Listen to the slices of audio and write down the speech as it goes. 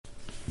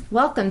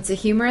Welcome to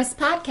Humorous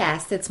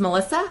Podcast. It's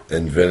Melissa.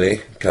 And Vinny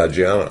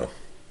Caggiano.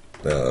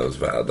 No, that was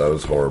bad. That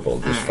was horrible.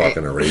 Just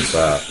fucking erase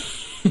that.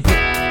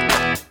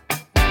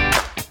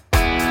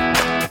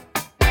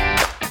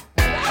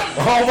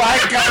 Oh my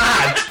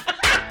god!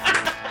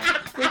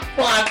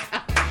 What?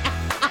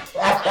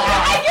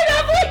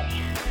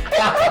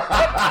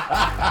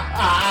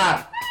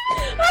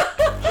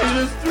 I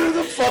just threw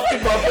the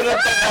fucking muffin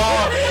at the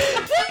wall.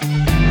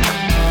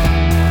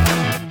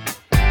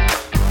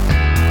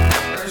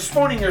 You're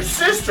phoning your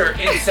sister,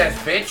 incest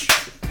bitch.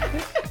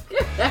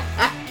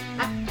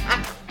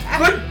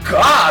 Good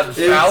God,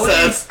 Sally.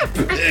 Incest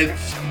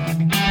bitch.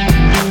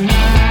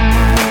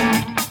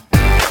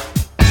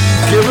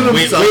 Giving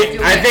himself.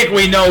 I think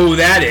we know who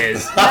that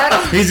is.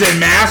 He's in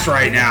mass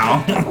right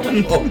now.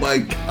 Oh my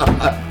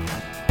god.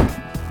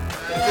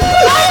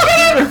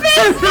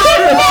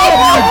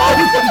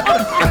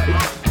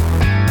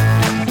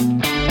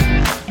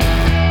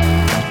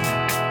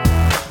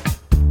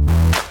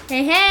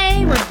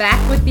 Hey, we're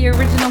back with the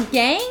original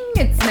gang.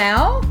 It's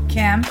Mel,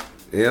 Kim.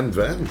 And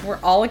Ven. We're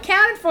all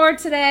accounted for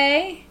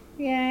today.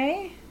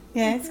 Yay.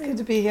 Yeah, it's good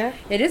to be here.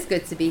 It is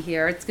good to be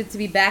here. It's good to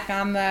be back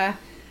on the,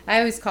 I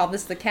always call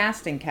this the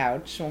casting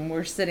couch. When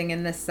we're sitting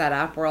in this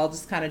setup, we're all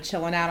just kind of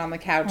chilling out on the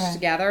couch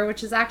together,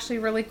 which is actually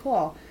really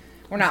cool.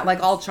 We're not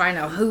like all trying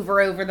to hoover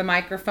over the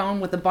microphone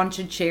with a bunch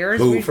of chairs.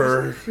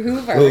 Hoover.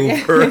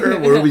 Hoover.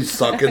 Where are we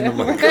sucking the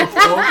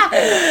microphone? All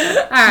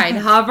right,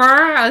 hover.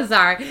 I'm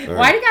sorry.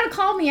 Why do you gotta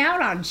call me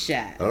out on shit?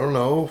 I don't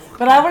know.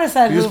 But I would have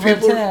said Because Hoover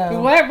people-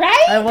 too. What,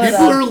 right? I would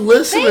People are have.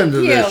 listening Thank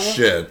to you. this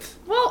shit.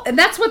 Well, and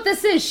that's what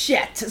this is,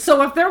 shit.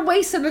 So if they're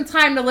wasting the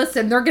time to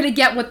listen, they're going to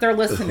get what they're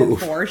listening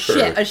for.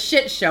 Shit. A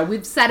shit show.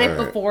 We've said it All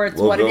right. before. It's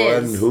We'll what go it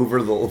ahead is. and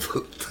Hoover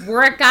the.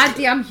 We're at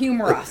goddamn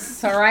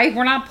humorous, all right?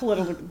 We're not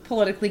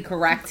politically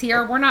correct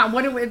here. We're not.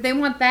 If they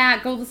want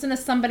that, go listen to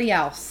somebody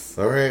else.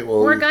 All right,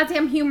 well. We're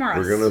goddamn humorous.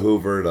 We're going to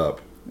Hoover it up.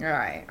 All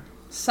right.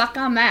 Suck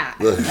on that.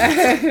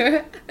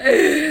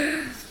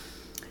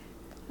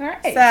 All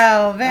right.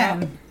 So,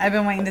 Vin, I've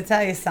been waiting to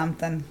tell you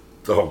something.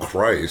 Oh,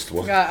 Christ.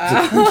 What?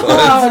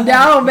 Oh,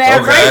 no,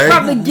 man. Okay. Right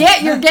from the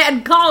get, you're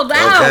getting called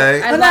out.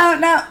 Okay.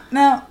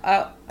 No.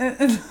 Oh.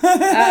 It's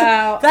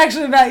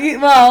actually about you.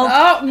 Well,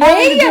 Oh, me?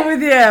 having to do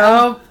with you.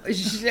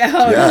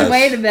 Yes.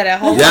 Wait a minute.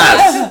 Hold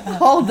Yes. on.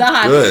 Hold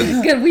on.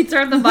 Good. Could we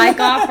turn the mic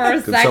off for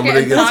a Can second somebody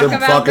and get talk some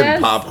about fucking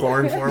this?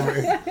 popcorn for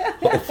me?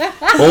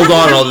 Hold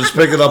on, I'll just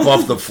pick it up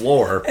off the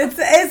floor.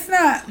 It's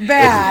not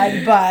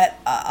bad, but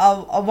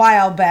a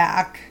while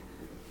back,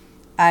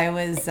 I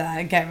was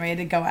getting ready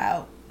to go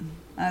out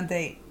on a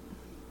date.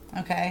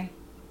 Okay?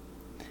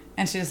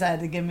 And she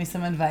decided to give me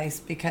some advice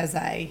because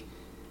I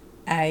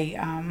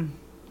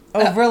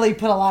overly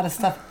put a lot of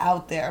stuff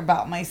out there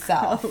about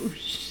myself. Oh,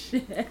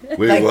 shit.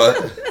 Wait, Like-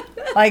 what?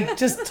 Like,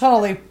 just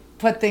totally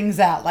put things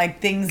out.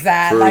 Like, things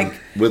that, With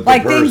the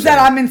like things person. that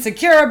I'm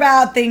insecure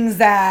about, things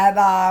that,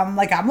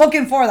 like, I'm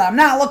looking for, that I'm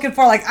not looking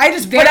for. Like, I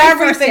just Very put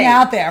first everything date.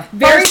 out there.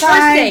 Very first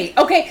time, date.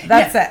 Okay.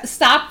 That's now, it.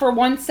 Stop for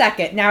 1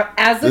 second. Now,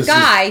 as a This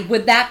guy,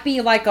 would that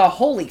be like a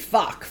holy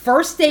fuck?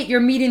 First date, you're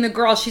meeting the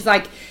girl. She's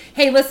like,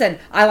 hey, listen,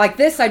 I like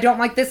this. I don't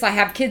like this. I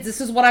have kids. This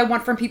is what I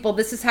want from people.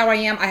 This is how I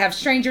am. I have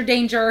stranger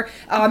danger.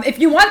 If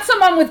you want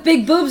someone with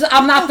big boobs,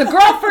 I'm not the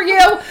girl for you.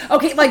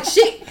 Okay, like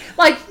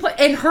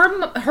and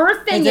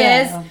her thing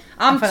I is, do.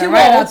 I'm Put it too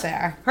right old. out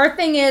there. Her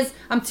thing is,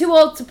 I'm too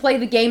old to play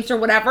the games or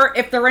whatever.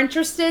 If they're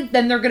interested,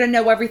 then they're going to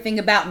know everything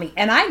about me.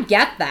 And I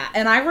get that.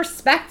 And I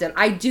respect it.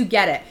 I do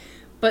get it.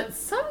 But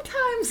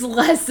sometimes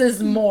less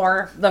is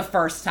more the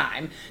first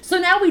time. So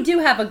now we do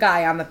have a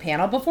guy on the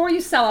panel. Before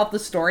you sell out the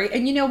story,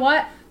 and you know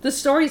what? The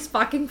story's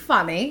fucking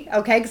funny,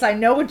 okay? Because I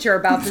know what you're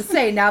about to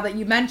say now that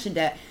you mentioned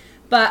it.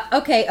 But,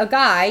 okay, a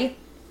guy,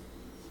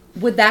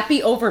 would that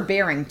be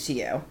overbearing to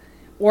you?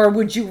 Or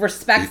would you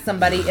respect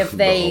somebody if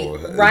they, No.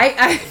 right?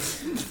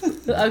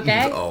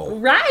 Okay? No.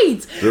 Right.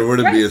 There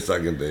wouldn't Right. be a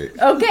second date.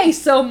 Okay,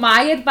 so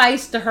my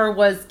advice to her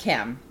was,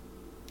 Kim,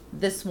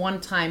 this one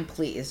time,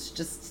 please,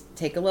 just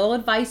take a little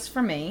advice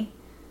from me.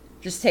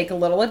 Just take a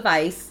little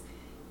advice.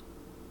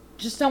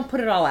 Just don't put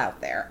it all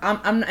out there.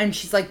 And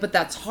she's like, but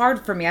that's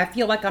hard for me. I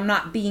feel like I'm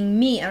not being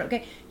me. And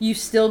okay, you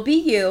still be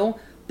you,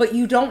 but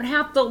you don't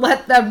have to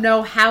let them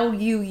know how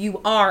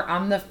you are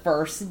on the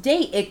first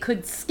date. It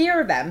could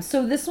scare them.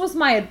 So this was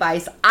my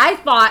advice. I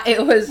thought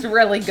it was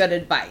really good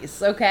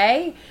advice,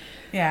 okay?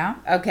 Yeah.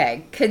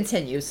 Okay,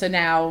 continue. So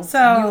now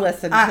So you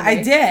listen to me.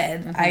 I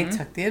did. I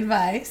took the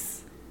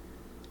advice,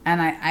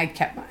 and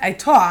I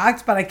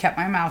talked, but I kept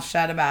my mouth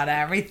shut about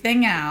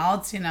everything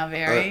else. You know,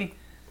 very.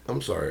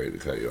 I'm sorry to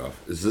cut you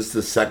off. Is this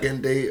the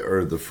second date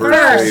or the first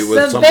First, date with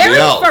the somebody very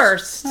else?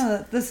 first.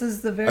 This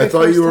is the very. I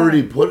thought first you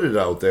already time. put it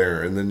out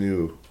there and then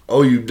you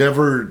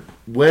never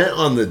went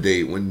on the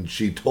date when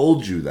she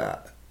told you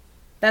that.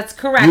 That's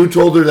correct. You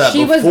told her that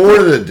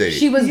before the date.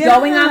 She was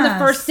going on the Yes.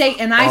 first date,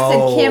 and I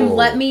said, Kim,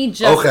 let me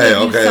just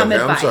give you some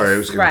advice. I'm sorry, I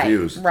was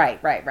confused. Right.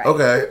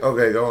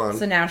 Okay, go on.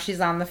 So now she's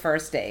on the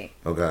first date.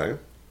 Okay.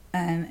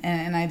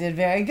 And I did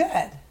very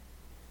good.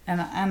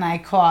 and I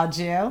called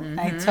you.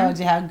 I told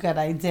you how good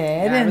I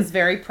did. Yeah, I and was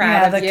very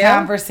proud of the you.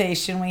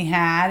 conversation we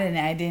had, and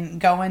I didn't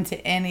go into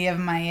any of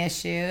my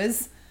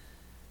issues.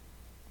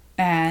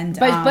 And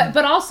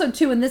But also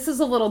too, and this is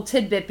a little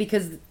tidbit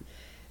because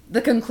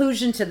the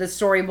conclusion to the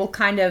story will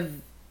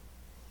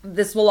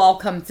this will all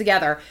come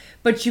together.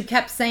 But you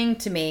kept saying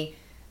to me,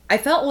 I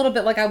felt a little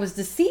bit like I was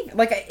deceived.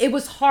 Like, it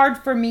was hard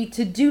for me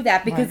to do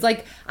that because,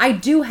 like, I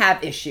do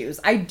have issues.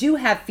 I do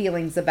have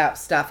feelings about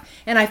stuff.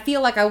 And I feel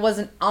like I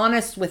wasn't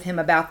honest with him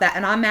about that.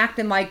 And I'm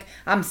acting like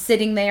I'm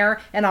sitting there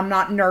and I'm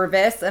not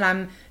nervous and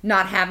I'm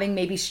not having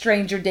maybe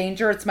stranger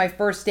danger. It's my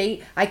first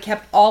date. I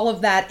kept all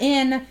of that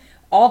in.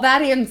 All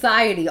that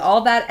anxiety,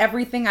 all that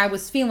everything I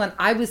was feeling,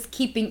 I was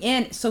keeping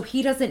in. So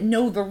he doesn't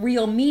know the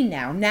real me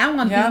now. Now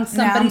I'm being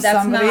somebody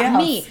that's not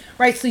me.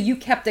 Right? So you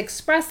kept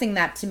expressing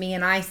that to me.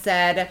 And I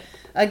said,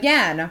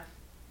 again,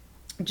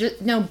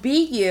 just, no,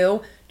 be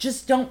you.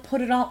 Just don't put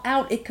it all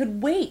out. It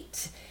could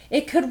wait.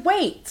 It could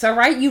wait. All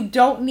right? You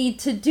don't need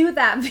to do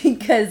that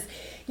because,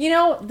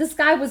 this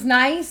guy was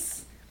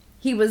nice.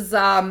 He was,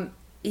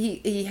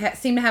 he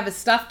seemed to have his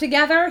stuff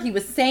together. He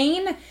was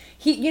sane.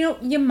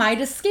 You might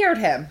have scared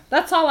him.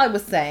 That's all I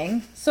was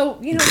saying.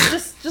 So,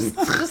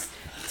 just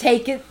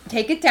take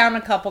it down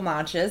a couple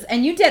notches.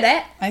 And you did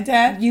it. I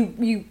did.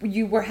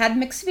 You had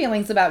mixed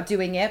feelings about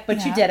doing it,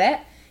 but you did it.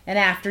 And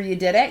after you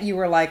did it, you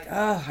were like,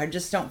 oh, I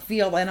just don't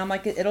feel. And I'm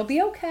like, it'll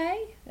be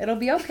okay. It'll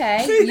be okay.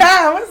 It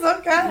was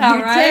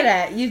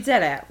okay. You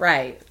did it.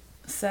 Right.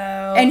 So.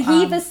 And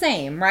he the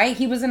same, right?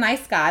 He was a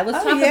nice guy.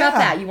 Let's talk about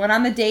that. You went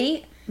on the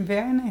date.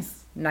 Very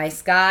nice.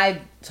 Nice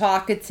guy,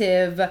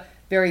 talkative,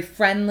 very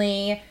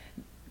friendly,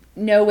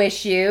 no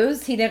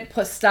issues. He didn't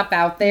put stuff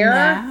out there.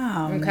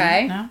 No.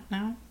 Okay.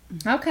 No.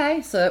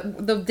 Okay, so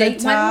the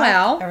date went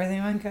well.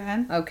 Everything went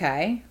good.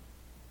 Okay.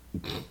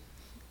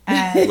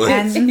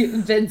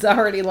 And Vin's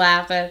already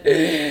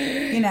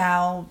laughing.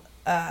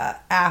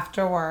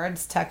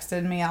 Afterwards,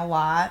 texted me a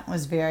lot.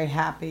 Was very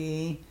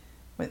happy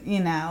with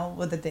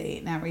the date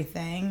and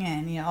everything.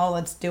 And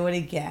let's do it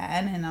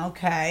again. And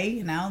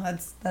okay,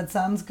 that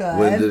sounds good.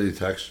 When did he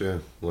text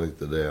you? Like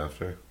the day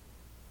after?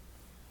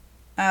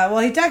 Well,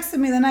 he texted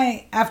me the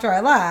night after I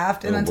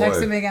left, and then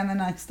texted me again the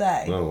next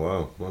day.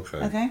 Oh, wow. Okay.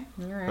 Okay.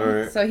 All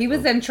right. So he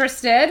was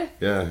interested.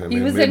 Yeah, he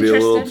was maybe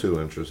interested. a little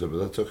too interested, but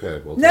that's okay.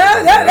 No. No,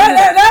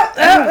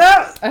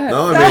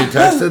 he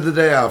texted the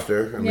day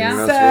after. You're not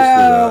supposed to do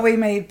that. We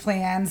made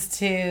plans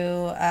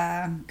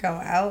to go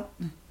out,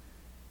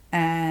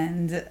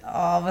 and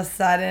all of a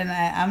sudden,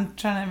 I'm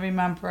trying to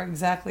remember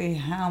exactly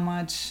how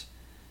much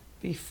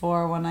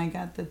before when I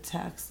got the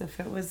text, if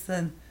it was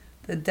the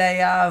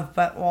day of,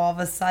 but all of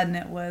a sudden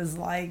it was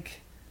like,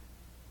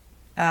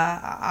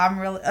 I'm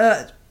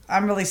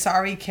really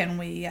sorry. Can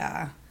we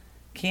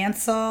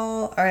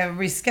cancel or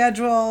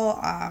reschedule?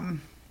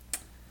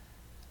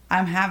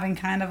 I'm having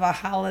kind of a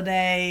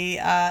holiday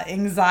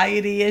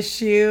anxiety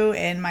issue,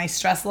 and my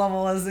stress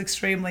level is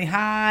extremely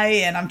high,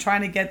 and I'm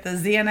trying to get the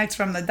Xanax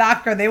from the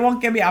doctor. They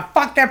won't give me a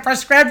fucking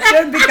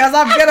prescription because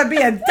I'm gonna be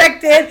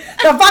addicted.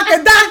 The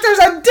fucking doctor's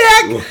a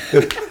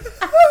dick.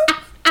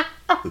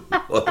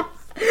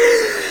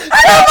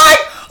 And I'm like,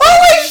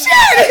 holy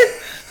shit!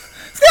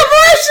 The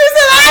more issues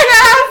that I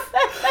have!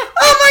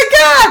 Oh my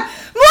god!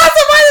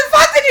 Melissa, why the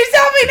fuck did you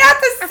tell me not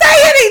to say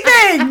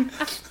anything?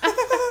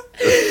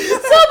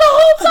 So the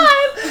whole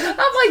time,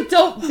 I'm like,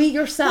 don't be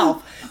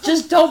yourself.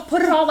 Just don't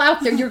put it all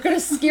out there. You're going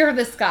to scare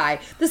this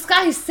guy. This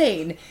guy is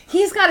sane.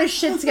 He's got his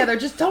shit together.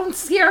 Just don't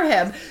scare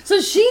him.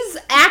 So she's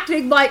not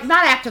acting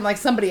like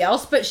somebody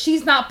else, but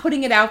she's not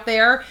putting it out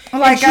there.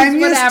 Like I'm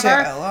used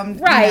to.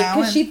 Right,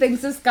 because she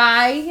thinks this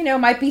guy,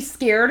 might be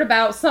scared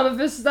about some of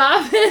his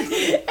stuff.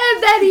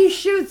 And then he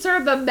shoots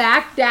her the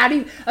Mac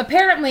Daddy.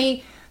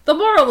 Apparently, the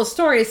moral of the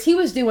story is he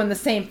was doing the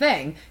same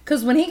thing.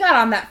 Because when he got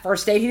on that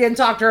first date, he didn't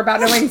talk to her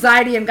about no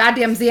anxiety and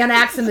goddamn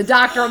Xanax and the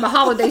doctor and the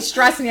holiday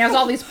stress, and he has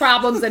all these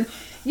problems. And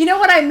you know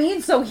what I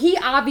mean? So he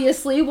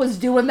obviously was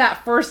doing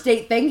that first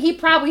date thing. He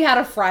probably had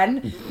a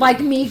friend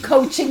like me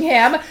coaching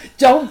him.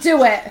 Don't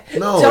do it.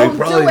 No, Don't he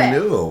probably do it.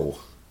 knew.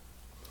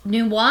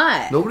 Knew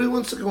what? Nobody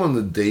wants to go on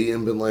the date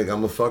and been like,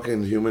 I'm a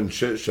fucking human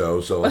shit show,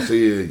 so I'll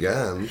see you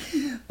again.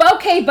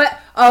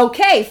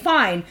 Okay,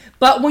 fine.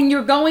 But when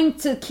you're going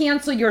to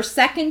cancel your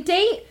second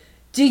date,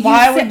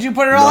 why would you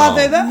put it all out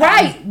there then?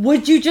 Right.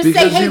 Would you just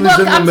because say, hey, he was look,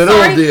 in the I'm middle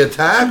sorry. of the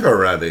attack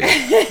already.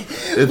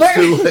 It's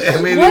too late.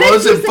 I mean, he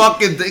wasn't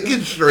fucking thinking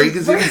straight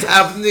because he was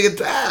having the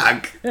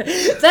attack.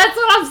 That's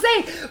what I'm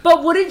saying.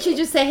 But wouldn't you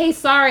just say, hey,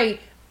 sorry,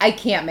 I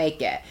can't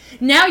make it?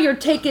 Now you're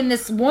taking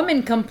this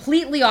woman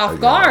completely off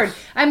guard.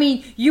 I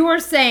mean, you were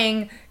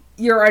saying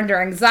you're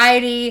under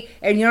anxiety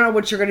and you don't know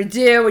what you're going to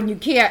do and you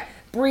can't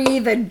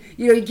breathe and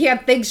you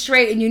can't think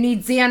straight and you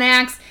need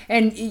Xanax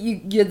and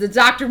the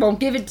doctor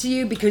won't give it to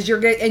you because you're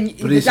good. And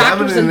but the he's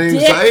having doctor's an a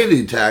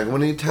anxiety attack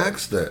when he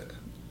texted.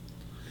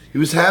 He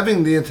was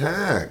having the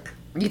attack.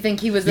 You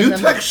think he was? You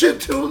text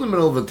shit too in the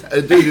middle of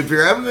a dude. If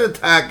you're having an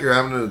attack, you're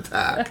having an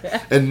attack,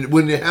 and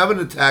when you have an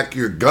attack,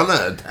 you're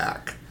gonna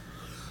attack.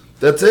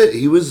 That's it.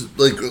 He was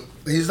like,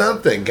 he's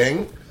not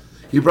thinking.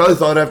 He probably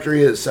thought after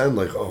he hit send,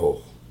 like,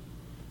 oh,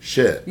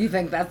 shit. You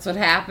think that's what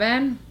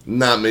happened?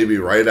 Not maybe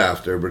right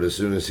after, but as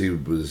soon as he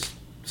was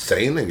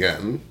sane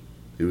again,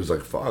 he was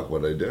like, fuck,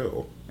 what'd I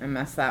do? I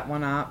messed that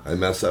one up. I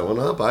messed that one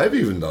up. I've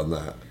even done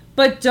that.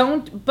 But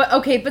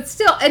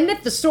still,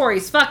 admit the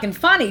story's fucking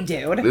funny,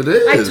 dude. It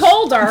is. I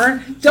told her,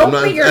 don't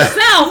Sometimes- be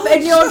yourself.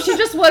 And, if she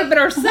just would have been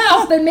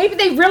herself, then maybe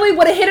they really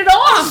would have hit it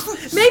off.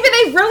 Maybe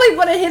they really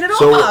would have hit it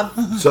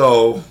off.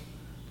 So,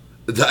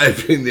 I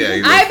mean,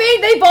 yeah.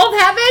 They both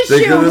have issues.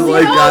 They could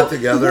have, got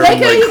together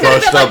and,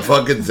 crushed up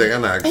fucking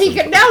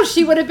Xanax.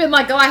 She would have been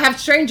like, oh, I have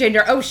strain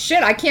danger. Oh,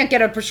 shit, I can't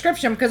get a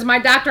prescription because my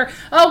doctor,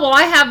 oh, well,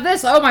 I have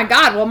this. Oh, my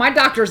God, well, my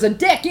doctor's a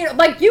dick. You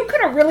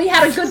could have really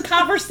had a good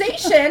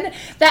conversation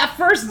that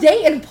first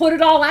date and put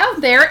it all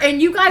out there,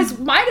 and you guys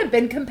might have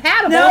been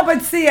compatible. No,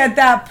 but see, at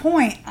that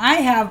point, I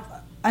have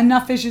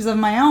enough issues of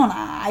my own.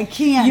 I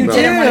can't. You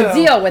didn't want to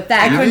deal with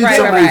that. You need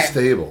somebody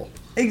stable.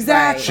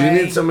 Exactly. She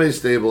needs somebody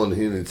stable and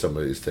he needs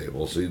somebody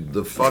stable. So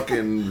the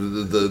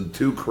fucking the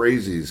two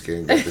crazies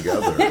can't get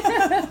together.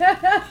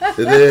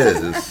 It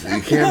is.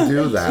 You can't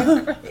do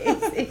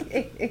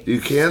that. You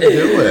can't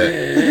do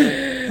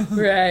it.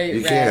 Right.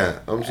 You can't.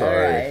 I'm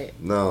sorry. Right.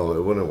 No,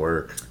 it wouldn't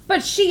work.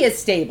 But she is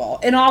stable.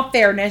 In all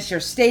fairness, you're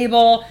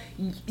stable.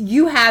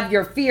 You have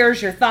your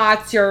fears, your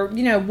thoughts, your,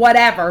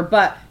 whatever,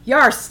 but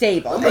you're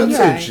stable. I'm not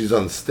saying she's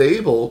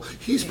unstable.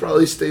 He's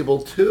probably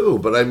stable too.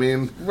 But I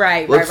mean,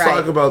 let's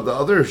talk about the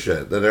other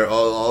shit that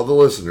all the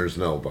listeners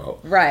know about.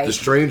 Right. The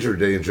stranger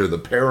danger, the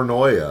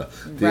paranoia,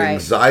 the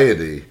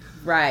anxiety.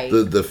 Right.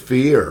 The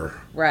fear.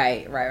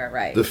 Right.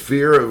 The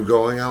fear of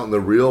going out in the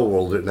real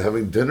world and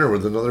having dinner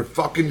with another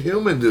fucking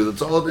human, dude.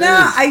 That's all it is. No,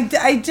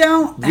 I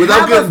don't.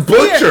 Without getting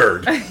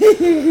butchered. Okay, do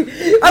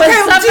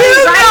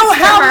you know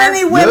how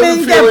many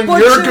women get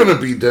butchered? You're going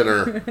to be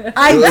dinner.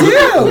 I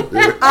do.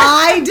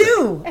 I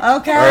do.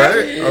 Okay.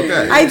 All right.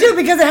 Okay. I do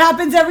because it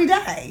happens every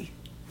day.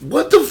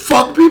 What the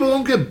fuck? People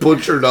don't get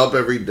butchered up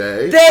every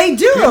day. They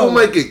do. People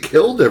might get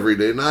killed every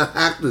day, not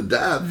hacked to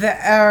death.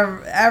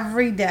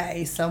 Every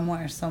day,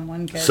 somewhere,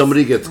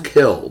 somebody gets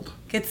killed.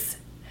 Gets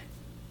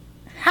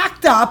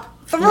hacked up,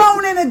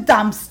 thrown in a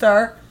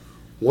dumpster.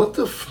 What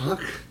the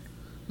fuck?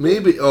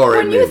 Maybe. All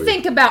right. When you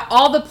think about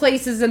all the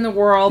places in the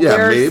world,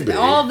 there's maybe.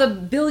 all the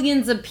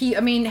billions of people.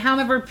 I mean,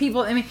 however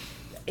people. I mean,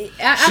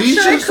 I'm she's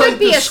sure just it could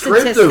be a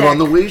statistic descriptive on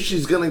the way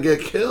she's gonna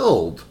get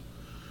killed.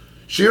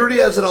 She already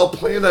has it all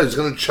planned out. He's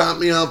going to chop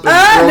me up and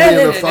throw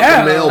me in a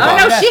fucking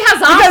mailbox. Oh, no, she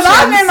has options. Because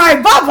I'm in my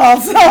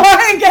bubble, so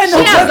I ain't getting no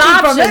pussy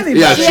from anybody.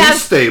 Yeah,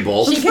 she's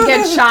stable. She could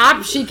get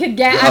chopped. She could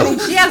get... I mean,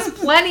 she has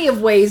plenty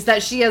of ways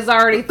that she has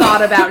already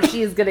thought about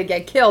she is going to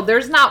get killed.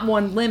 There's not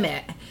one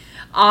limit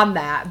on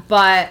that,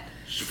 but...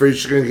 She's afraid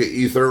she's going to get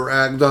ether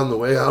ragged on the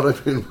way out. I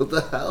mean, what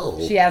the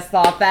hell? She has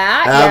thought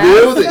that. Have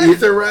you? The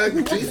ether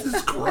rag?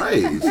 Jesus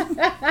Christ.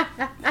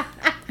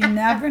 You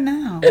never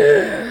know.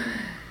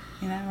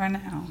 You never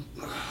know.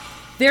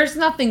 There's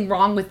nothing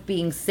wrong with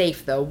being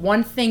safe, though.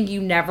 One thing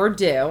you never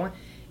do,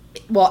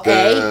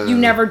 you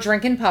never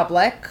drink in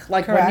public,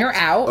 like when you're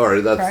out. All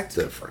right, that's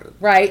different.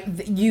 Right?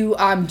 You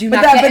do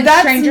not get in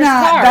strangers'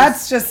 cars.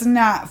 That's just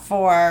not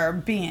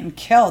for being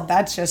killed.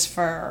 That's just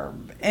for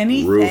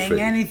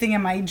anything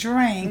in my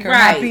drink, or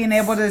not being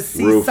able to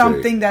see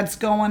something that's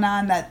going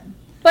on that.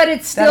 But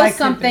it's still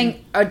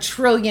something a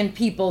trillion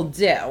people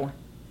do.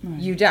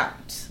 You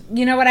don't.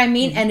 You know what I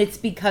mean? Mm-hmm. And it's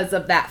because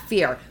of that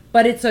fear.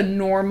 But it's a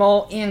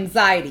normal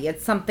anxiety.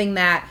 It's something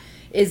that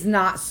is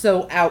not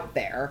so out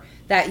there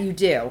that you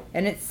do.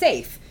 And it's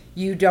safe.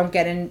 You don't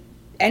get in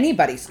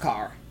anybody's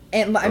car.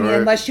 And I mean,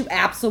 unless you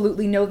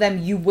absolutely know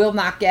them, you will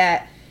not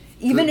get,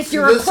 even if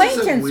you're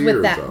acquaintance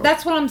with them. Though.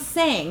 That's what I'm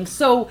saying.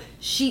 So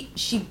she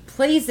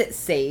plays it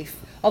safe.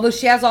 Although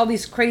she has all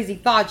these crazy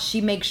thoughts,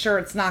 she makes sure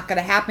it's not going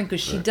to happen because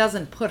she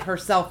doesn't put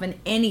herself in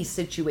any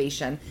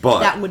situation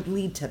that would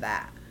lead to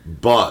that.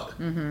 But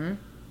when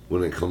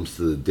it comes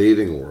to the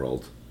dating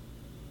world,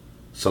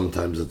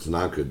 sometimes it's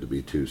not good to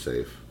be too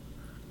safe.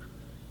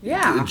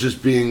 Yeah.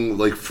 Just being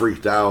like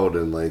freaked out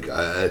and like,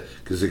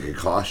 because it could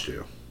cost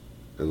you.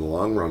 In the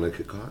long run, it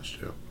could cost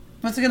you.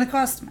 What's it going to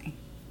cost me?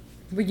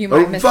 Well, you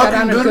might miss out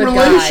on a good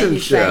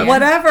relationship.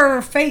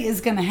 Whatever fate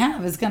is going to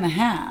have is going to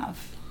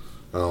have.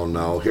 Oh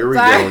no! Here we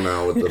go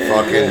now with the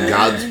fucking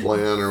God's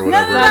plan or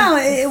whatever.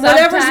 No.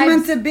 Whatever's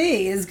meant to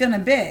be is going to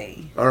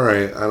be. All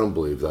right, I don't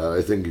believe that.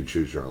 I think you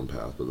choose your own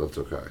path, but that's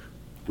okay.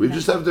 We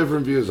just have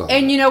different views on it.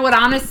 And you know what,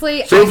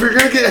 honestly... So if you're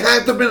going to get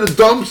hacked up in a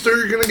dumpster,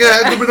 you're going to get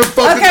hacked up in a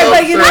fucking dumpster. Okay,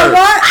 but you know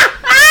what?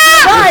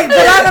 Right,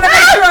 but I'm going to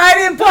make sure I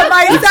didn't put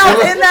myself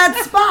in that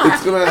spot.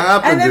 It's going to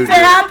happen, and dude. If it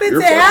happens,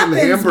 you're it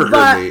happens,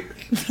 but...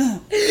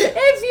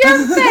 If your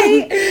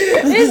fate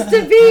is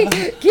to be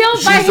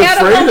killed by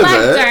Hannibal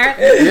Lecter,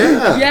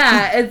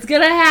 yeah, it's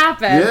gonna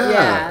happen.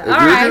 Yeah. All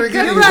right,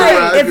 you're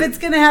right. If it's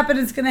gonna happen,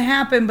 it's gonna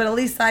happen. But at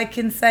least I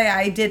can say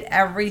I did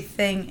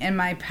everything in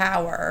my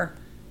power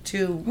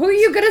to. Who are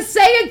you gonna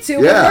say it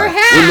to?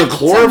 Yeah. When the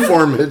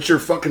chloroform hits your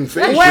fucking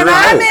face, when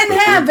I'm in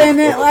heaven,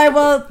 I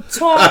will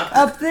talk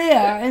up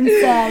there and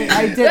say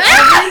I did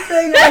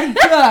everything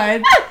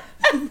I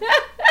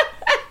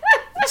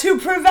could to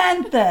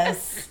prevent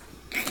this.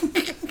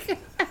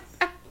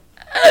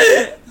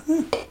 All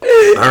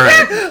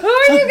right. Who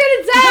are you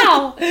gonna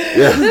tell?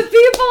 Yeah. The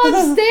people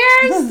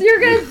upstairs? You're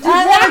gonna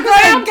Oh walk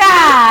around? my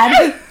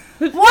God.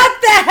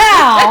 What the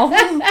hell?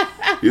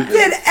 You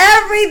Did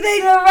everything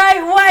the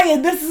right way,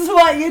 and this is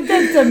what you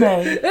did to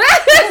me.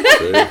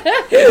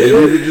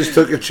 Maybe you just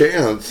took a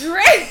chance.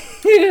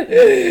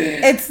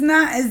 It's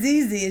not as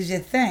easy as you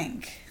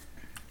think.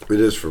 It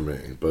is for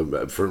me,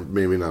 but for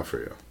maybe not for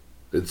you.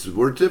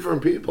 We're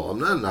different people. I'm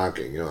not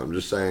knocking you. I'm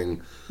just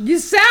saying. You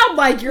sound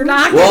like you're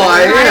not. Well,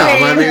 I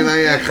am. I mean,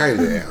 I kind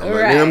of am. I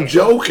Right. mean, I'm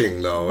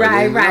joking though. Right,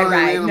 I mean, you know what I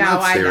right. mean? I'm No,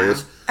 not I know.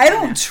 serious. I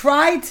don't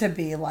try to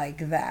be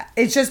like that.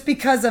 It's just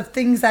because of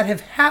things that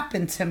have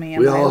happened to me in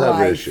We my all have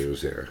life.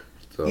 issues here.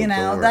 So You know,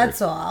 don't worry.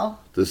 that's all.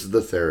 This is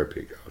the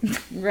therapy coach.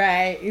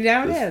 Right. You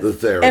know This it is the is.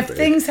 therapy. If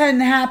things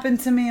hadn't happened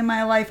to me in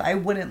my life, I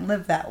wouldn't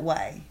live that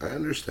way. I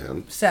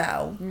understand.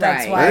 So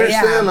that's Right. why I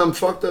understand. yeah. I'm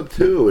fucked up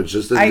too. It's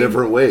just in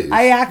different ways.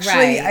 I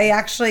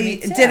actually Me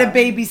too. did a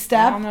baby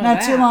step I don't know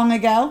not too that. long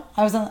ago.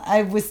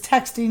 I was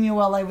texting you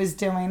while I was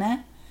doing it.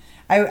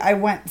 I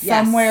went Yes.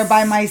 somewhere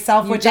by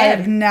myself, You which I did.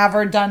 have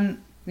never done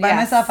by Yes.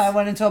 myself. I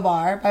went into a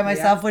bar by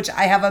myself, Yeah. which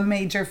I have a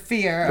major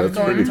fear of That's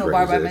going pretty into a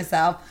bar by crazy.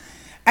 myself.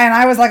 And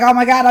I was like, "Oh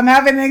my God, I'm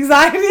having an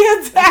anxiety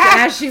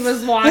attack." As she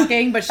was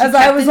walking, but she As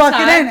kept I was walking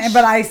touch. in,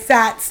 but I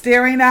sat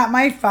staring at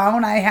my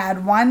phone. I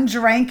had one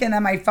drink, and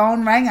then my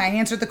phone rang. I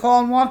answered the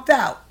call and walked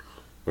out.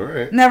 All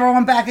right. Never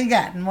went back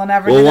again. We'll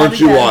never. Well, do that once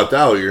you again. walked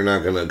out, you're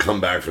not going to come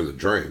back for the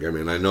drink. I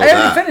mean, I know I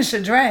that. didn't finish a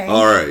drink.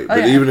 All right, but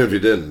yeah. even if you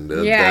didn't, that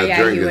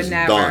drink you is would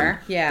never. done.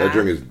 Yeah. That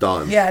drink is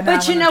done. Yeah, no,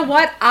 But you know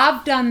what?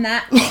 I've done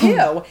that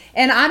too,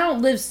 and I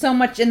don't live so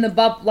much in the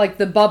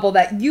the bubble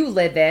that you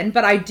live in.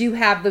 But I do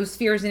have those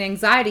fears and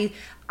anxieties.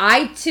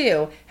 I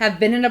too have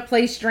been in a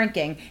place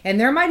drinking, and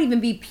there might even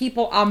be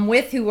people I'm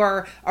with who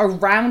are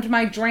around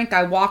my drink.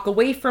 I walk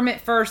away from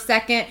it for a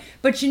second,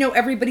 but you know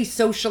everybody's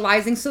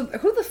socializing. So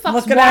who the fuck's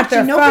Looking at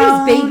their watching?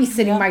 Nobody's phone.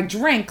 babysitting Yep. my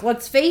drink.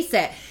 Let's face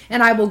it.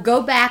 And I will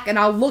go back and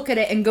I'll look at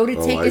it and go to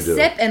take I a do.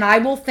 sip, and I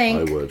will I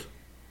think. would.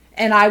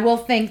 And I will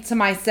think to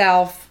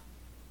myself,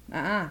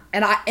 and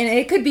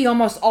it could be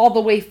almost all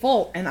the way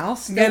full, and I'll Get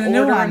still a new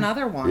order one.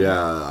 another one.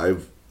 Yeah,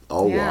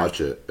 I'll Yeah.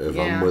 watch it if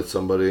Yeah. I'm with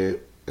somebody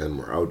and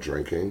we're out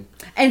drinking.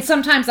 And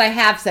sometimes I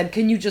have said,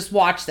 "Can you just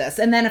watch this?"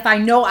 And then if I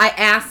know I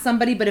asked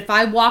somebody, but if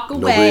I walk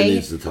Nobody away,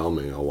 needs to tell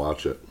me. I'll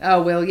watch it.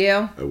 oh, will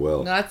you? I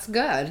will. That's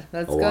good.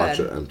 That's I'll good. watch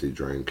an empty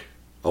drink.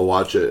 I'll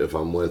watch it if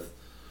I'm with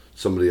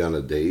somebody on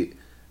a date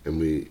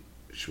and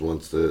she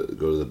wants to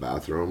go to the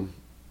bathroom.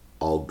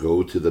 I'll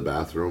go to the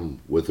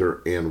bathroom with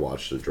her and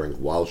watch the drink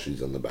while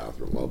she's in the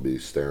bathroom. I'll be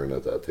staring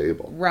at that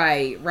table.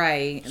 Right.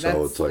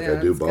 So it's like I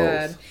do that's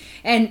both.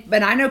 good.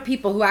 But I know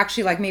people who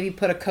actually like maybe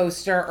put a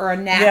coaster or a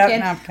napkin.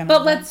 napkin But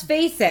on let's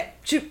face it,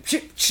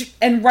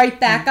 and right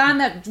back on,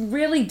 that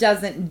really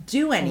doesn't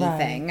do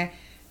anything.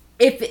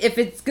 If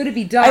it's going to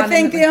be done. I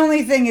think the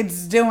only thing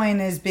it's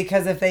doing is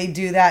because if they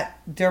do that,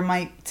 there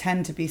might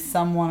tend to be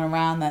someone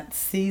around that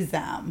sees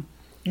them.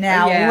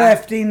 Now Yeah.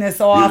 lifting this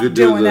off, could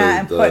do doing that,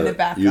 and putting it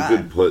back You on.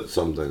 could put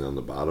something on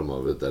the bottom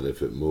of it that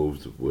if it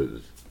moved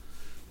would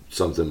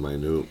something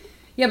minute.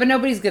 Yeah, but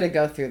nobody's going to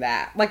go through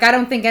that. Like, I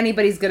don't think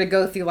anybody's going to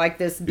go through, like,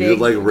 this You big, could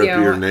like rip you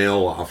know, your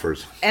nail off or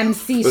something.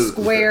 MC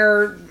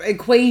square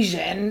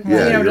equation,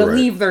 Yeah, you know, to you're right.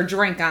 leave their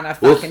drink on a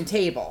Well, fucking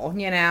table,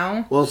 you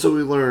know? Well, so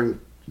we learned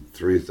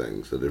 3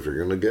 things. That if you're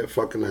going to get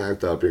fucking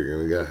hacked up, you're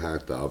going to get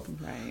hacked up.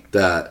 Right.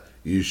 That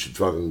you should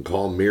fucking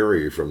call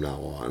Miri from now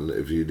on.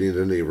 If you need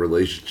any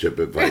relationship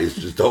advice,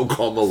 just don't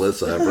call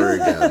Melissa ever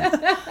again.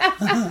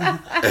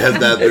 And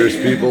that there's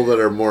people that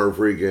are more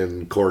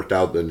freaking corked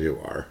out than you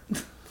are.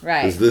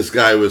 Right. Because this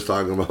guy was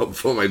talking about,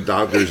 "Oh, my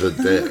doctor's a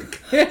dick."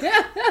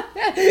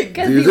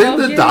 'Cause Do you he think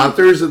won't the give-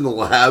 doctor's in the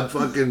lab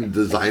fucking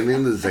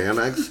designing the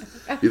Xanax?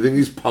 You think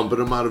he's pumping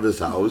them out of his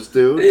house,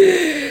 dude?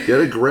 Get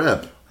a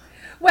grip.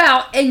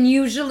 Well, and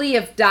usually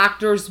if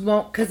doctors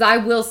won't, because I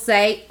will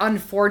say,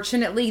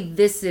 unfortunately,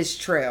 this is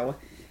true.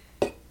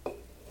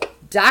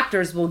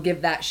 Doctors will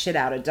give that shit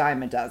out a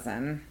dime a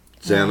dozen.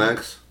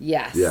 Xanax?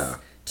 Yes. Yeah.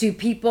 To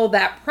people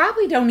that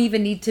probably don't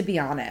even need to be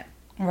on it.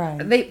 Right.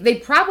 They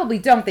probably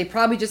don't. They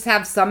probably just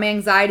have some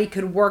anxiety,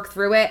 could work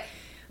through it.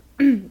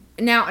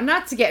 Now,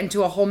 not to get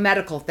into a whole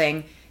medical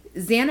thing,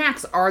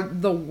 Xanax are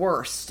the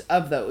worst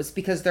of those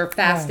because they're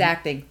fast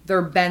acting.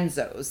 They're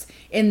benzos.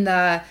 In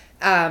the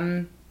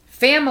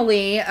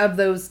family of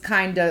those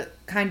kind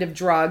of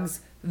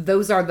drugs,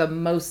 those are the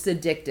most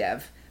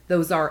addictive.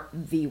 Those are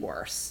the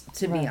worst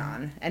to be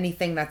on.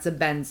 Anything that's a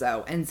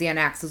benzo, and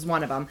Xanax is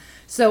one of them.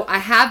 So I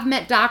have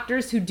met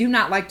doctors who do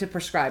not like to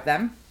prescribe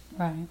them.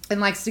 Right. And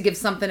likes to give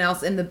something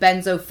else in the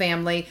benzo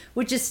family,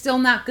 which is still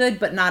not good,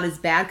 but not as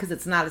bad because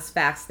it's not as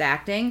fast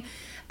acting.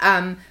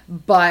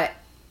 But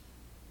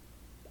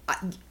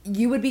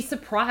you would be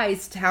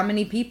surprised how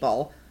many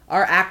people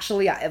are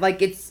actually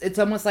like it's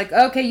almost like,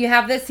 okay, you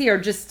have this here,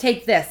 just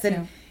take this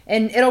and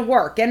it'll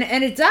work, and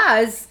it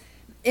does.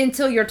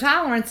 until your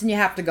tolerance, and you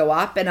have to go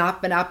up and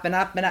up and up and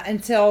up and up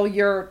until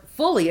you're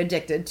fully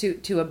addicted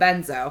to a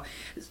benzo.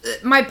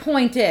 My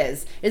point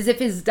is if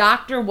his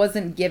doctor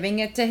wasn't giving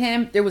it to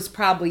him, there was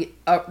probably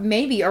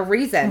maybe a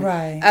reason.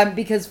 Right.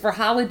 Because for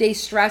holiday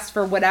stress,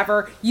 for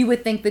whatever, you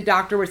would think the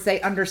doctor would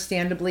say,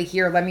 understandably,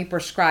 here, let me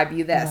prescribe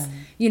you this.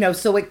 Right.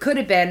 So it could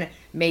have been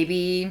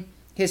maybe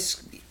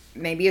his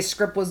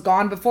script was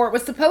gone before it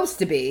was supposed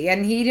to be,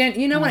 and he didn't,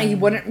 and he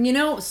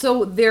wouldn't,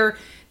 so there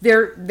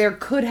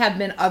could have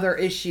been other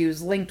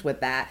issues linked with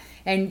that,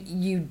 and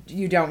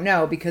you don't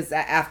know, because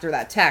after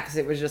that text,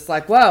 it was just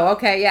like, whoa,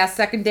 okay, yeah,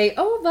 second date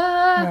over,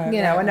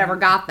 I never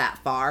got that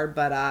far,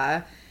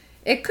 but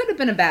it could have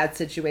been a bad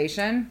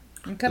situation,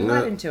 and could have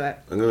led into it.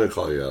 I'm gonna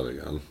call you out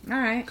again. All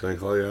right. Can I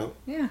call you out?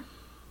 Yeah.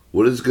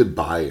 What is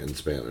goodbye in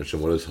Spanish,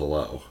 and what is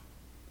hello?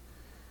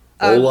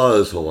 Hola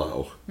is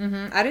hello.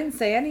 I didn't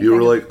say anything. You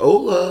were like,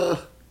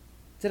 hola.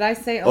 Did I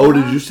say Oh, ova?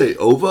 did you say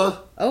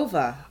ova?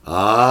 Ova.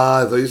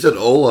 Ah, I thought you said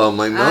hola. I'm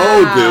like, no,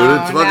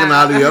 dude, it's fucking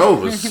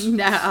adios.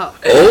 No.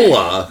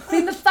 Hola.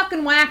 Clean the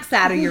fucking wax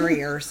out of your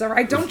ears, all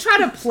right? Don't try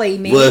to play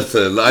me.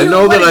 Listen, I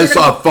know that I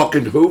saw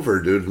fucking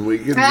Hoover, dude, and we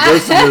can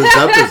listen to this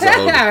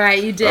episode. All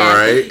right, you did. All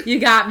right. You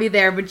got me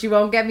there, but you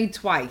won't get me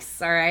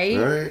twice, all right?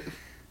 All right.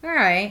 All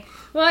right.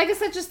 Well, I guess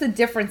that's just the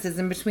differences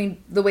in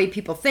between the way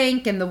people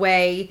think and the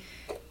way,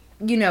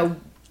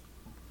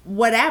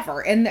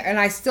 whatever. And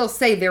I still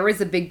say there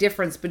is a big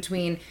difference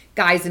between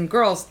guys and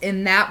girls.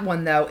 In that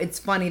one, though, it's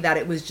funny that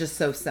it was just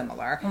so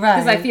similar. Right.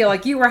 Because I feel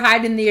like you were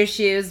hiding the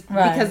issues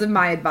because of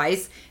my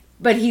advice,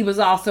 but he was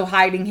also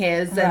hiding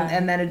his.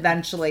 And then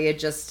eventually it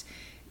just,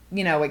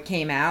 it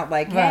came out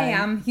like, hey,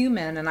 I'm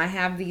human and I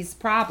have these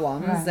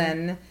problems.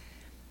 And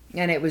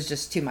it was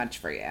just too much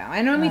for you.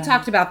 I know we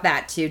talked about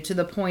that, too, to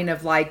the point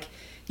of like,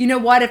 you know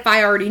what, if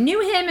I already knew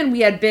him and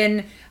we had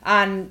been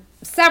on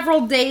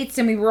several dates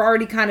and we were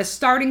already kind of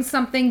starting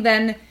something,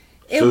 then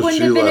it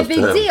wouldn't have been a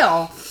big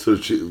deal. So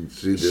she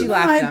did. She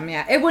left him,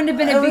 yeah. It wouldn't have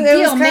been a big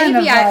deal.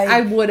 Maybe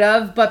I would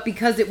have, but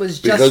because it was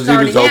just because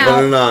starting he was open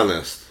out. and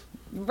honest.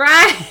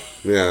 Right.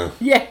 Yeah.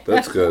 Yeah.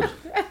 That's good.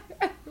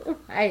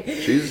 Right.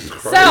 Jesus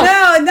Christ. So,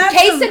 No, and that's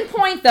case in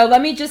point, though,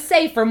 let me just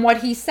say from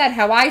what he said,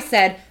 how I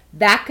said,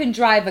 that can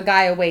drive a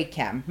guy away,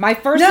 Kim. My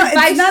first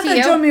advice it's not to that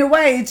you. drove me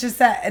away. It's just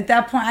that at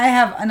that point, I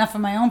have enough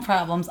of my own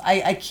problems.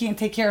 I can't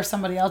take care of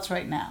somebody else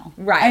right now.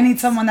 Right. I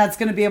need someone that's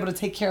going to be able to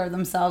take care of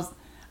themselves.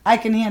 I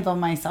can handle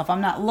myself.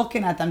 I'm not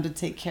looking at them to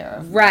take care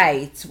of me.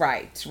 Right.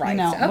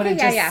 But it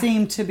just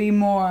seemed to be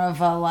more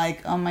of a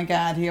like, oh my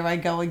God, here I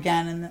go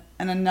again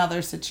in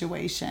another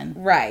situation.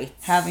 Right.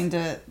 Having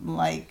to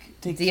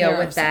take Deal care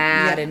with of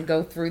that and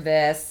go through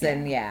this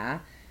and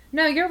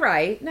No, you're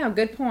right. No,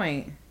 good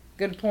point.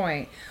 Good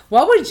point.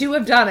 What would you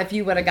have done if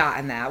you would have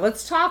gotten that?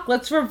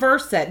 Let's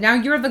reverse it. Now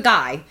you're the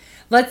guy.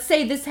 Let's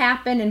say this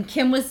happened and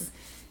Kim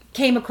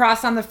came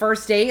across on the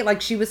first date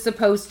like she was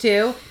supposed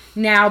to.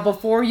 Now,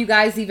 before you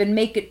guys even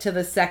make it to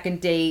the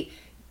second date,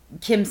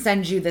 Kim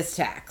sends you this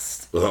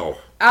text. Oh.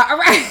 All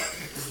right.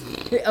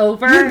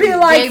 Over. You'd be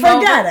like,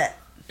 forget it.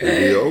 It'd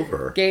be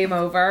over. Game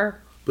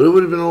over. But it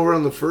would have been over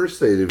on the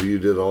first date if you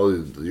did all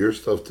your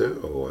stuff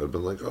too. I'd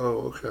been like,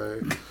 oh,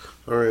 okay.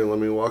 All right, let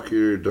me walk you to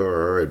your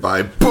door. All right,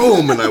 bye.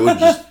 Boom! And I would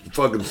just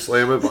fucking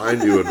slam it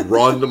behind you and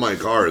run to my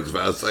car as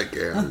fast as I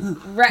can.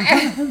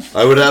 Right.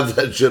 I would have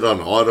that shit on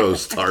auto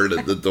start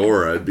at the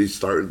door. I'd be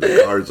starting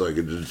the car so I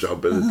could just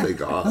jump in and take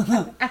off.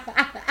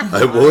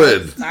 I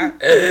would.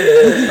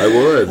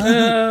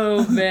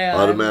 Oh, man.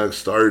 Automatic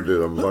start,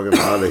 dude. I'm fucking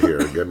out of here.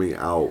 Get me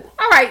out.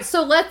 All right,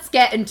 so let's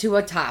get into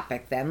a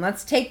topic then.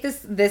 Let's take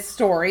this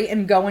story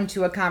and go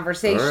into a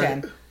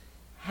conversation. Right.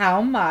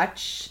 How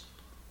much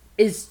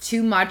is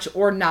too much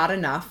or not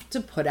enough to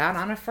put out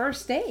on a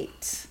first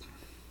date?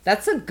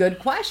 That's a good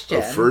question.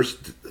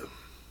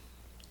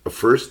 A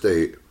first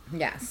date,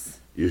 Yes.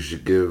 you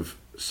should give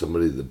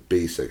somebody the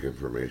basic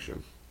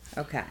information.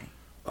 Okay.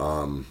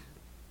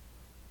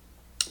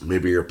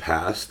 Maybe your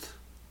past,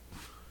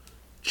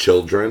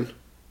 children.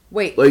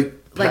 Wait.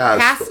 Like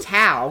past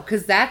how?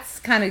 Because that's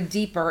kind of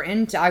deeper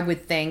into, I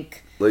would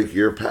think. Like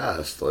your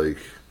past, like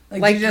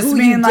Like you just who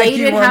mean you like dated,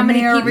 you were how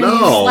many married, people you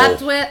No.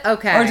 slept with?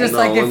 Okay. or just No,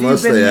 like if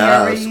unless you've been they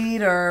ask.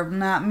 married or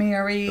not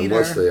married.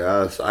 unless or... they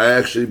ask. I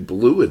actually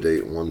blew a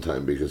date one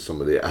time because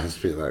somebody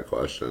asked me that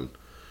question.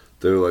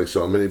 They were like,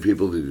 "So how many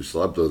people did you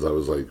slept with?" I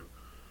was like,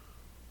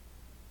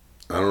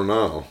 "I don't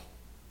know."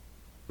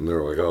 And they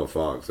were like, "Oh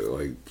fuck!" They're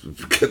like,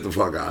 "Get the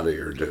fuck out of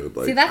here, dude!"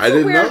 Like, See, that's I a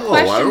didn't weird know.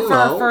 I question don't for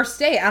know. a first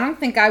date. I don't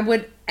think I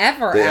would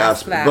ever They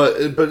ask asked me,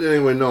 that. but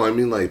anyway, no. I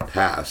mean, like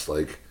past,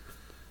 like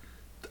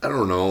I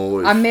don't know.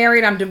 If, I'm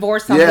married, I'm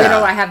divorced, I'm Yeah.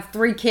 widowed, I have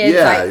 3 kids.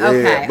 yeah,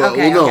 Okay. But,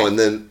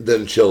 and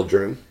then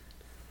children,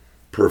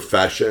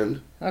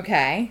 profession,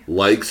 Okay.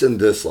 likes and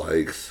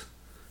dislikes,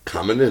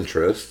 common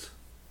interest,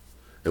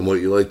 and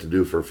what you like to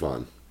do for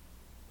fun.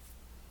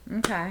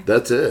 Okay.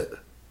 That's it.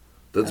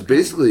 That's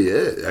basically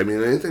it. I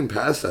mean, anything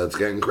past that's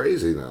getting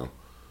crazy now.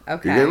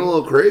 Okay. You're getting a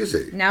little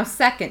crazy. Now,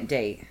 second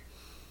date.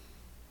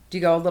 Do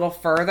you go a little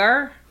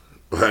further?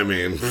 I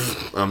mean,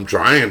 I'm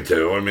trying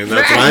to. I mean,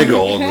 that's my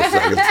goal in the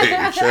second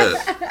date.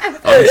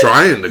 Shit. I'm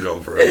trying to go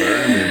further.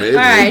 I mean, maybe.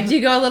 All right, do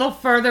you go a little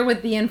further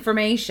with the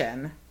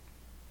information?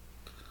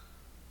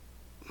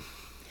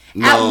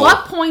 No. At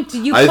what point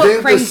do you I put think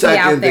the crazy second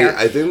out there? date-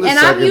 I think the and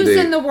I'm second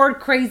using date- the word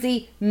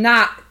crazy,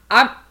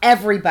 I'm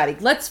everybody.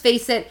 Let's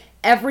face it,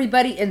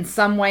 everybody in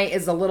some way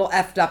is a little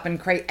effed up and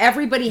crazy.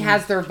 Everybody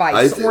has their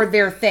vice or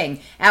their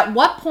thing. At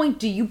what point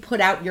do you put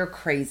out your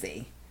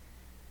crazy?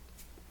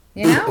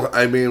 You know?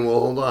 I mean, well,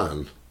 hold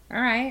on. All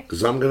right.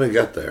 Because I'm going to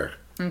get there.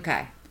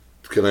 Okay.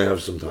 Can I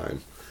have some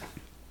time?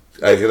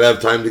 I could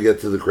have time to get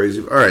to the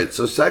crazy. All right,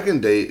 so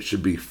second date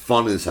should be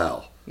fun as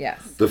hell.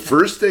 Yes. The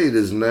first date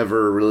is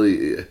never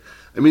really.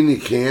 I mean, you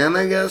can,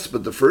 I guess,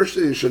 but the first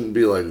date shouldn't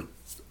be like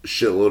a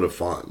shitload of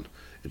fun.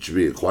 It should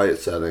be a quiet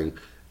setting. It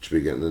should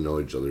be getting to know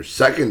each other.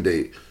 Second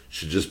date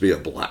should just be a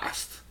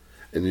blast.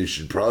 And you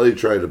should probably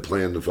try to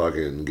plan to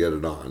fucking get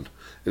it on.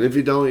 And if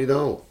you don't, you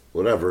don't.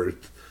 Whatever.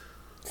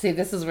 See,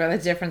 this is where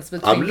the difference I'm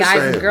between just guys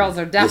saying, and girls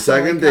are definitely the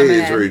second coming date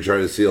is in. where you try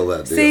to seal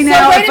that deal. See,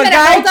 now, wait a if a minute,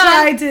 guy hold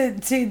on.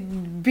 tried to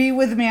be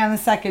with me on the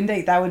second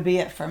date, that would be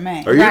it for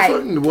me. Are you Right.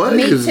 fucking what?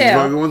 Me Because too. you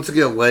fucking wants to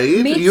get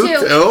laid? Me you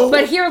too.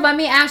 But here, let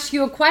me ask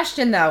you a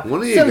question though.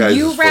 One of you So guys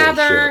you is full of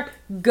rather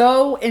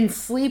go and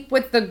sleep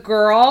with the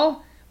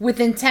girl with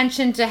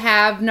intention to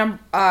have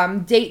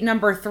date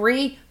number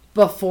 3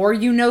 before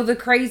you know the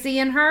crazy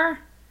in her?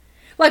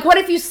 Like, what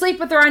if you sleep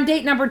with her on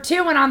date number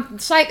 2 and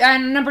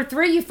on number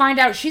 3 you find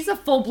out she's a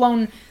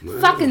full-blown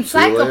fucking see you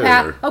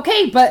psychopath? later.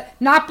 Okay, but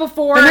not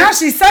before. But now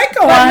she's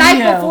psycho The on night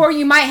you. before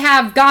you might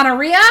have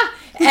gonorrhea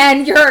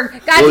and your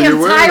goddamn you're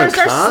wearing a tires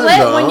are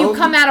slit when you condom.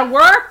 come out of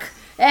work.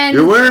 And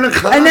You're wearing a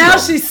condom. And now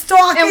she's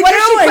stalking and what if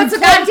you she puts a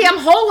and- goddamn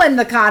hole in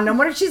the condom?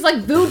 What if she's like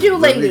voodoo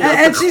lady? got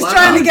and the she's clout.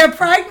 trying to get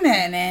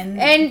pregnant and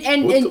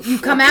And What the you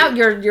come fuck? out,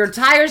 your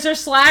tires are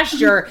slashed,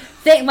 your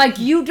thing like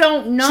you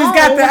don't know.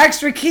 she's got the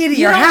extra key to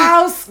your don't-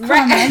 house.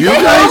 Right. Come You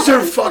on. guys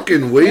are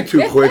fucking way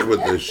too quick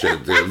with this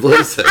shit, dude.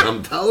 Listen,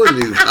 I'm telling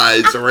you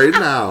guys right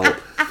now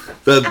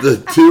that the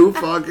two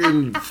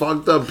fucking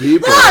fucked up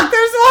people, Look,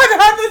 there's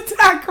one on the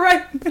deck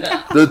right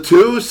now. the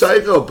two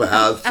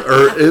psychopaths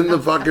are in the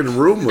fucking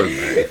room with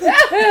me.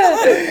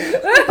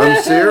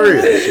 I'm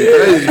serious.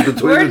 You guys,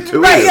 between the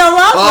two But of you. you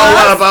love Oh, us.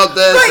 what about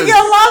this? But And- you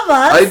love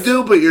us. I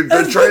do, but you're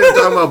trying to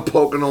talk about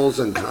poking holes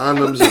in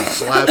condoms and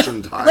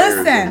slashing tires.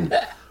 Listen, and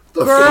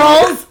the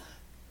fuck?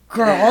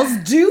 girls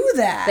do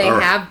that. They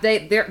Alright. have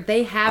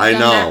they have I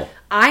done know. that.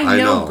 I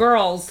know know.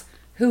 girls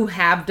who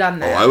have done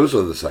Oh, that. I was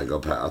with a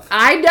psychopath.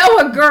 I know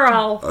a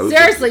girl, was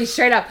seriously,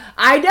 straight up.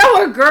 I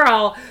know a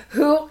girl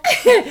who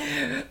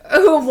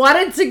who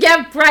wanted to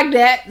get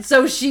pregnant,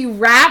 so she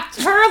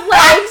wrapped her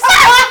legs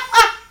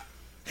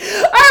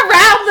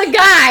around the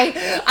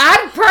guy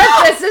on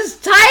purpose as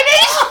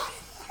tiny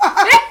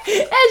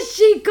as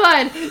she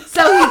could,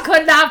 so he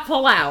could not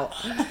pull out.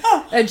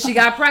 And she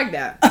got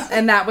pregnant,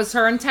 and that was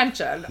her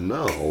intention.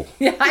 No.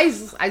 Yeah,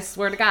 I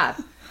swear to God.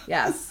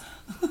 Yes.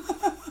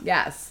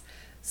 Yes.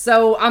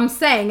 So I'm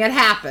saying it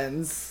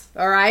happens.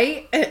 All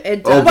right?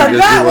 It Oh, does. But because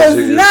that he was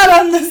wasn't- not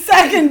on the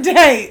second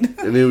date.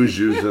 And he was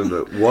using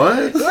the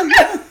what?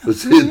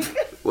 Was it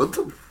what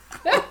the?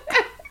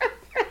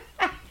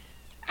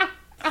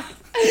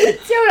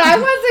 Dude,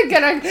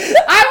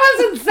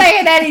 I wasn't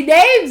saying any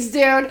names,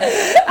 dude.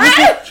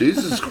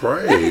 Jesus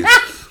Christ!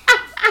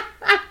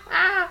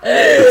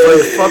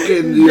 It's like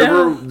fucking.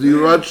 Do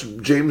you watch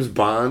James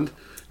Bond?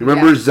 You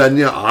remember Yeah.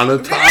 Xenia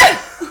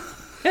Onatopp?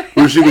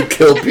 Where she would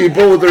kill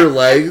people with her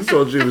legs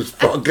while she was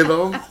fucking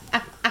them?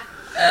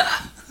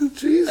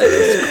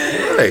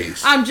 Jesus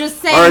Christ! I'm just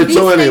saying All right, these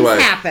so things anyway,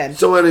 happen.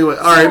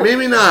 all right,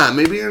 maybe not.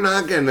 Maybe you're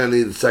not getting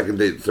any second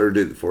date, third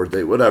date, fourth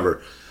date,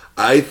 whatever.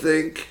 I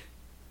think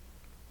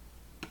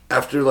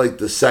after like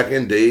the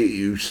second date,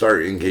 you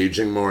start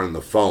engaging more on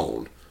the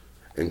phone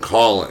and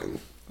calling.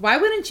 Why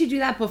wouldn't you do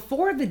that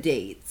before the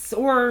dates?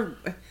 Or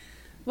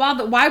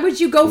why would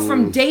you go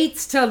from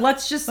dates to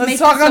let's Let's make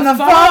talk this on a the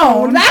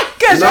phone.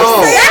 Because No.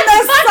 You're saying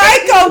the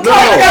psycho No. talk.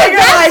 You're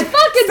That's like,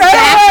 fucking stay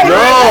bad.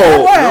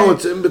 away. No,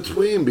 it's in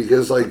between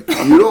because like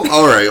you don't.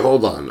 All right,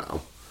 hold on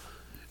now.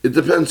 It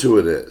depends who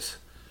it is,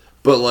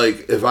 but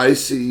like if I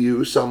see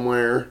you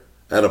somewhere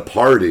at a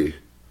party,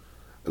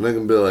 and I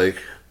can be like,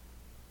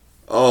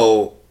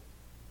 "Oh,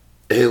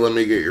 hey, let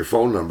me get your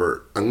phone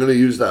number." I'm gonna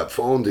use that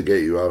phone to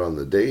get you out on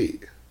the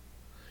date.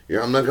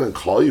 Yeah, I'm not gonna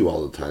call you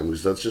all the time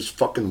because that's just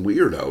fucking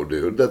weirdo,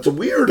 dude. That's a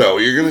weirdo.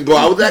 You're gonna go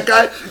out with that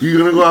guy? You're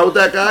gonna go out with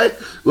that guy?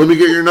 Let me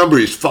get your number.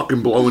 He's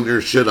fucking blowing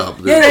your shit up.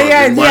 Dude. Yeah,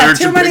 Fucking, why yeah, aren't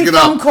too you many picking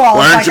phone up? calls.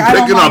 Why aren't Like, you I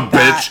don't picking like up,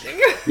 that.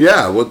 bitch?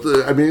 Yeah, what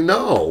the? I mean,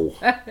 no.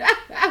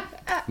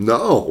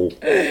 No.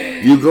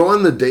 You go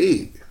on the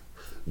date.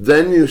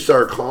 Then you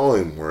start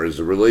calling more as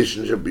a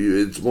relationship.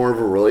 It's more of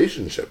a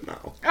relationship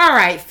now. All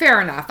right, fair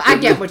enough. I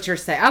get what you're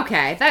saying.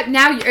 Okay, that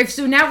now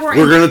we're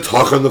We're gonna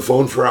talk on the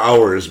phone for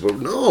hours, but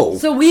no.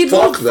 so we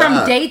fuck moved from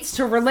that. dates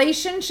to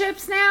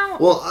relationships now.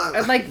 Well,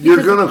 like you're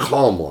because- gonna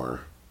call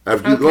more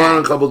after you go Okay.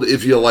 on a couple.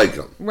 If you like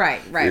them,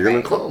 right, you're gonna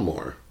right. call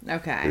more.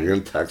 Okay. You're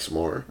gonna text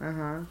more.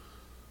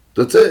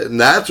 That's it. And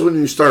that's when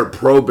you start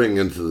probing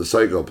into the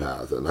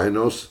psychopath. And I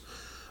know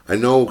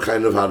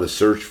kind of how to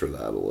search for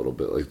that a little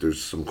bit. Like,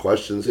 there's some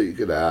questions that you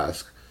could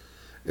ask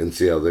and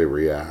see how they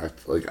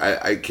react. Like,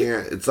 I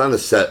can't, it's not a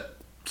set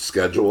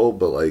schedule,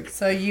 but like.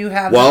 So you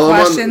have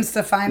questions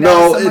to find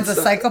out if someone's a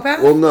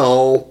psychopath? Well,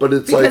 no, but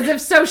it's because like. if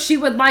so, she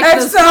would like If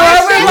those so, I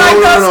would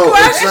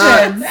questions.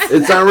 like those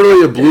questions. It's not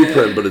really a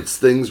blueprint, but it's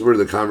things where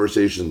the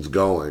conversation's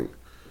going.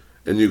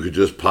 And you could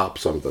just pop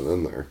something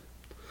in there.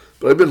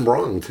 But I've been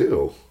wrong,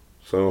 too.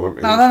 So, I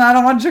mean. No, then I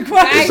don't want your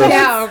questions. I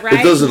know, right?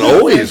 It doesn't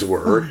always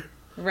work.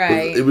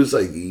 Right. It was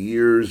like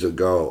years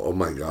ago. Oh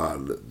my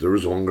God. There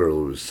was one girl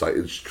who was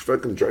she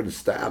fucking tried to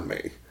stab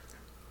me.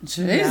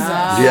 Jesus.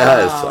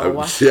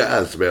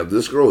 Yes, man.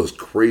 This girl is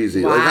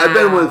crazy. Like, I've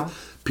been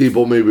with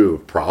people maybe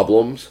with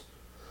problems,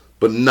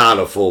 but not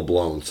a full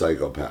blown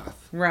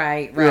psychopath.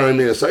 Right. You know what I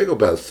mean? A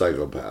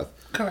psychopath.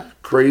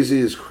 Correct. Crazy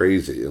is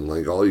crazy. And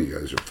like, all you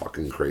guys are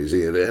fucking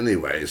crazy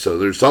anyway. So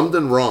there's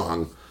something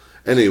wrong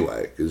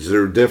anyway, because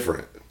they're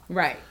different.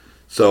 Right.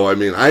 So, I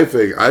mean, I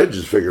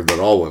just figured that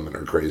all women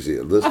are crazy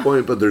at this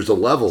point, but there's a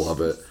level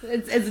of it.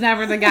 It's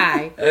never the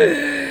guy.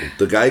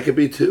 The guy could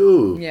be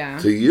too. Yeah.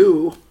 To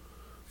you.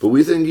 But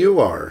we think you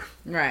are.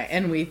 Right.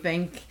 And we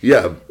think.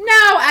 Yeah. No,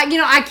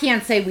 I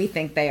can't say we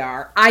think they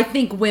are. I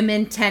think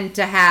women tend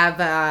to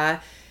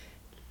have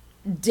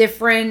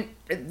different.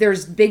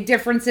 There's big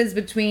differences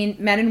between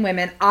men and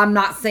women. I'm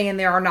not saying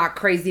there are not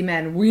crazy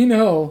men. We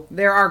know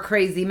there are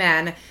crazy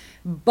men.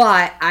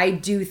 But I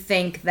do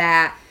think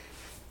that.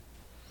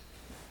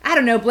 I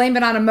don't know, blame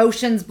it on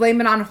emotions, blame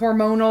it on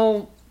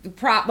hormonal,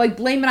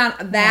 blame it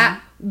on that.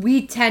 Yeah.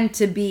 We tend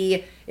to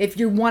be, if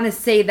you want to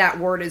say that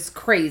word is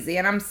crazy,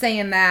 and I'm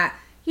saying that,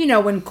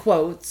 in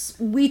quotes,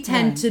 we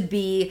tend to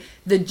be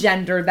the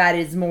gender that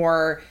is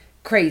more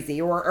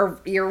crazy or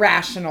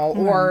irrational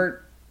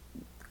or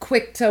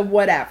quick to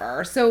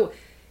whatever. So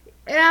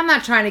I'm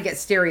not trying to get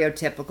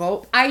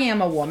stereotypical. I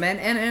am a woman,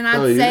 and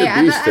I'd say... you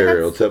could be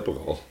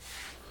stereotypical.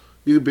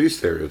 You could be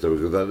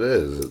stereotypical. That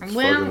is. It's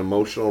fucking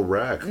emotional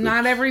wreck.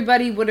 Not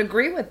everybody would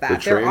agree with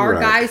that. There are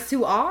guys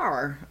who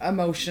are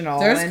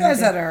emotional. There's guys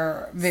that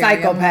are very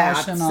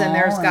psychopaths, emotional. And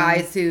there's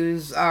guys who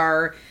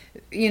are,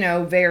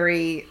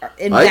 very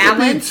imbalanced. I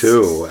could be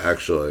too,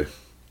 actually.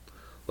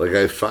 Like,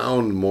 I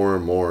found more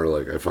and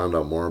more, I found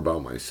out more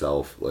about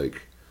myself, the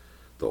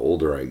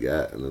older I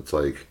get. And it's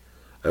like,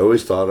 I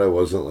always thought I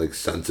wasn't,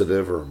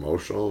 sensitive or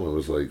emotional. And it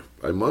was like,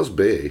 I must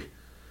be.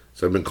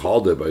 So I've been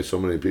called it by so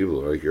many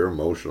people. They're like, you're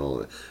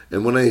emotional.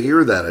 And when I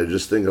hear that, I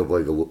just think of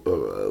like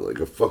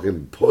a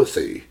fucking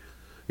pussy.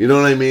 You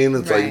know what I mean?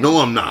 It's like,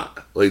 no, I'm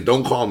not. Like,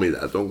 don't call me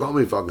that. Don't call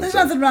me fucking. There's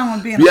nothing wrong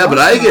with being emotional. Yeah, but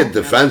I get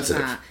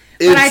defensive.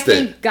 But I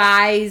think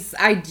guys,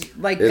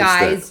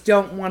 guys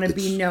don't want to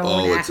be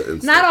known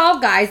as... Not all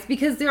guys,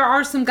 because there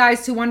are some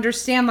guys who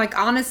understand,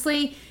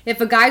 honestly, if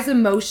a guy's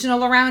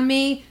emotional around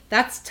me,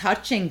 that's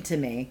touching to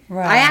me.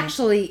 Right. I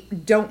actually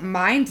don't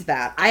mind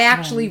that. I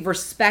actually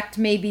respect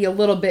maybe a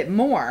little bit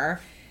more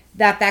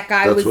that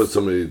guy was... That's what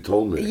somebody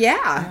told me.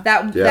 Yeah,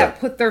 that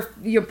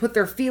put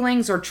their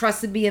feelings or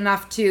trusted me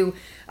enough to...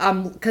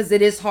 because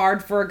it is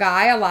hard for a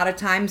guy a lot of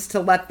times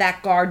to let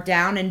that guard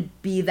down and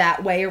be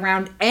that way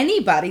around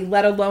anybody,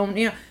 let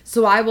alone,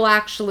 so I will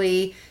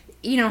actually,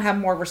 have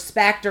more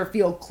respect or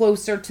feel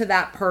closer to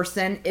that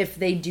person if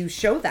they do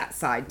show that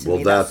side to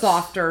me, that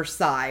softer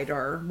side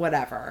or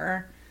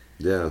whatever.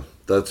 Yeah,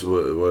 that's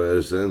what I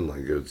was in.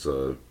 It's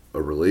a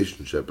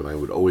relationship, and I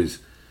would always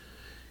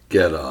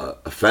get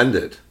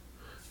offended.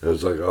 It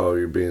was like, oh,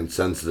 you're being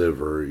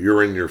sensitive or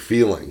you're in your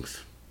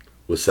feelings.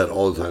 Was said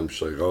all the time.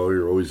 She's like, oh,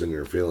 you're always in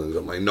your feelings.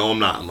 I'm like, no, I'm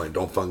not. I'm like,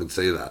 don't fucking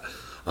say that.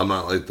 I'm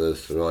not like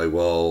this. They're like,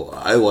 well,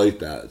 I like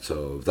that.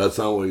 So if that's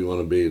not what you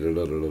want to be,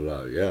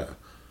 yeah.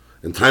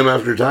 And time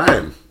after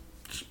time,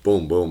 just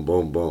boom, boom,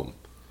 boom, boom.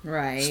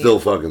 Right. Still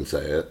fucking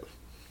say it.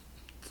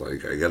 It's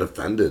like, I get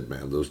offended,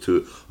 man. Those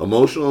two,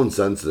 emotional and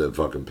sensitive,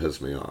 fucking piss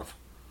me off.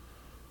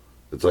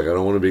 It's like, I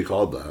don't want to be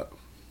called that.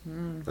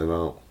 I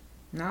don't.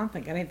 I don't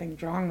think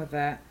anything's wrong with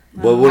that.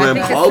 But when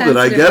I'm called it,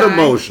 I get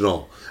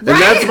emotional. And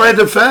that's my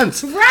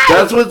defense. Right.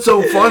 That's what's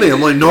so funny.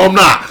 I'm like, no, I'm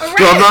not. Right.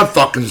 No, I'm not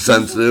fucking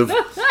sensitive.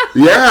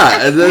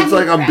 Yeah. And then it's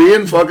like, I'm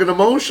being fucking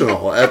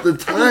emotional. At the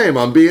time,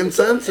 I'm being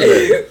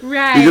sensitive.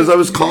 Right. Because I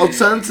was called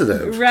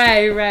sensitive.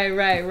 Right.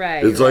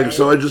 It's like,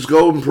 so I just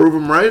go and prove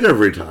them right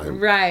every time.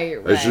 Right.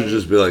 I should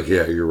just be like,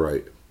 yeah, you're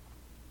right.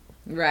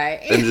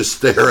 Right. And just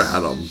stare at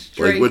them.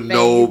 With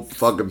no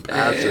fucking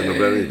passion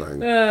of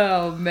anything.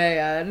 Oh,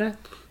 man.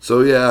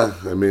 So, yeah,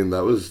 I mean,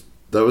 that was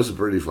a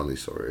pretty funny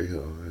story.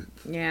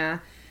 Yeah.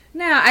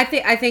 No, I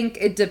think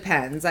it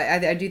depends.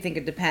 I do think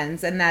it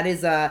depends, and that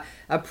is a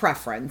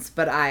preference,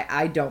 but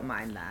I don't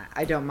mind that.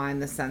 I don't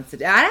mind the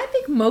sensitive. I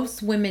think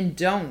most women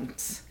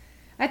don't.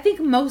 I think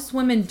most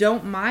women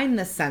don't mind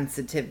the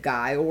sensitive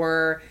guy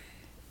or,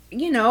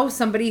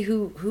 somebody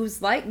who's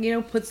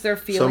puts their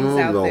feelings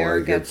out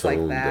there, gets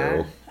like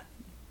that.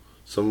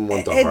 Some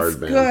want the hard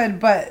man. It's good,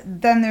 but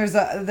then there's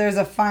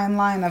a fine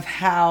line of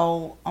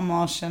how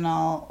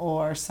emotional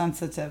or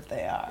sensitive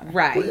they are.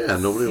 Right. Well, yeah,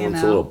 nobody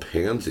wants a little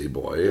pansy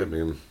boy. I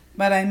mean,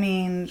 But I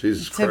mean,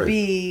 Jesus to Christ.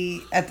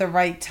 be at the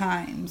right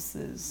times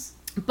is...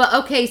 But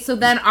okay, so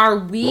then are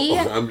we...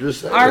 Well, I'm just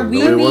saying. Are we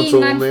nobody wants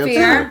being a little Nancy.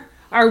 unfair?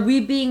 Are we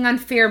being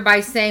unfair by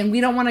saying we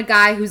don't want a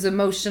guy who's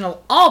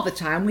emotional all the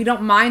time? We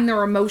don't mind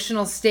their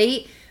emotional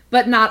state,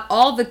 but not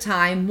all the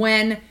time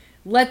when,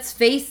 let's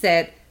face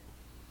it,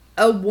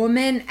 a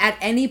woman at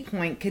any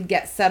point could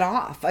get set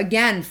off,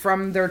 again,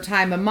 from their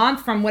time of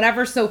month, from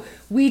whatever. So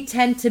we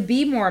tend to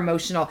be more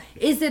emotional.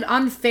 Is it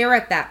unfair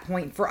at that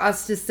point for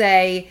us to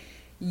say,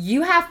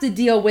 you have to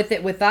deal with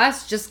it with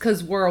us just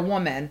because we're a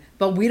woman,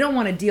 but we don't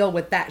want to deal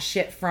with that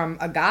shit from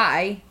a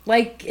guy?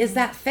 Like, is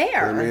that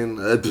fair? I mean,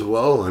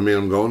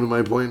 I'm going to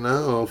my point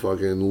now.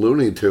 Fucking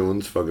Looney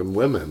Tunes, fucking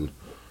women.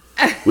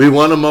 We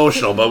want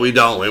emotional, but we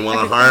don't. We want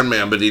a hard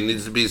man, but he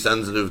needs to be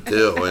sensitive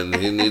too, and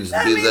he needs to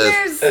be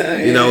this.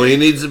 You know, he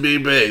needs to be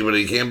big, but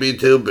he can't be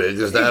too big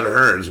because that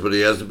hurts. But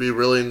he has to be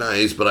really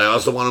nice. But I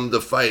also want him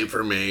to fight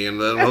for me, and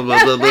then blah,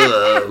 blah,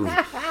 blah,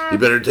 blah. He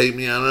better take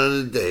me out on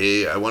a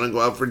date. I want to go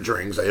out for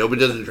drinks. I hope he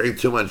doesn't drink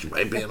too much. He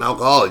might be an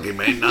alcoholic. He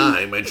might not.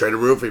 He might try to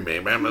roofie me.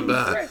 Blah, blah,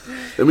 blah.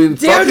 I mean,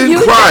 fucking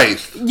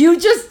Christ. You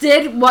just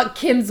did what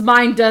Kim's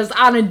mind does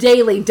on a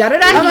daily.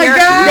 Da-da-da Oh my here,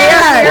 God.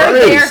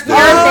 there.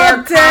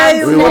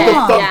 I mean, what the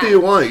fuck Yeah. do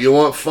you want? You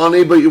want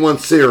funny, but you want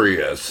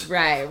serious.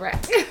 Right.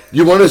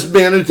 You want a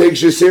man who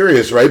takes you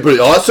serious, right? But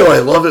also, I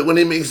love it when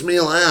he makes me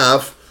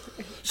laugh.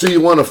 So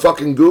you want a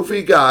fucking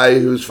goofy guy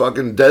who's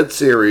fucking dead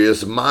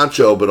serious,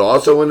 macho, but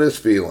also in his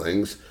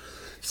feelings,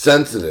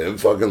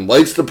 sensitive, fucking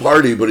likes to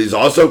party, but he's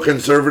also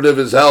conservative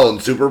as hell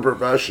and super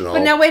professional.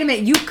 But now, wait a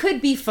minute. You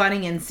could be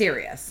funny and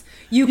serious.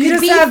 You could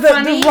just be have the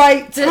funny,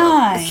 right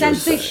time.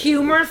 sense of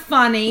humor,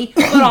 funny,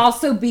 but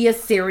also be a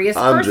serious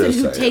I'm person just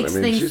who saying, takes I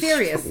mean, things Jesus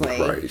seriously.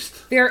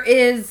 Christ. There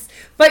is,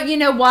 but you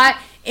know what?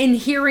 In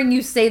hearing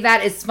you say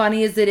that, as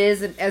funny as it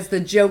is, and as the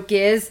joke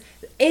is,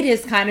 it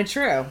is kind of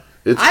true.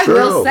 It's I true.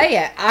 will say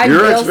it. I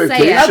Your will say it.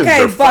 expectations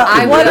Okay, are but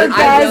fucking what are ridiculous.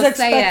 guys' I will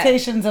say it.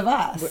 expectations of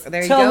us?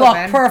 There you to go, look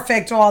man.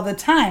 perfect all the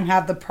time,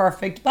 have the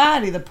perfect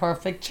body, the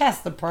perfect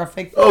chest, the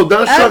perfect Oh,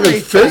 that's fucking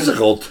everything.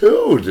 physical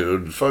too,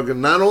 dude. Fucking,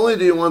 not only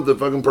do you want the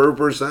fucking perfect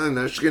person,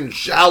 now she's getting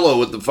shallow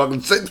with the fucking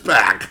six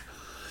pack.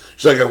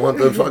 She's like, I want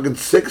the fucking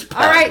six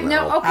pack. All right,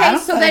 now. no, I okay, don't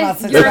so know then about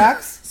six you're,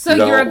 packs. so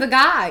No. you're the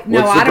guy.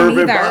 No, What's the I don't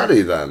perfect either.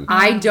 body then?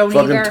 I don't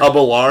Fucking either. tub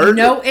of lard?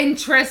 No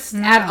interest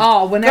at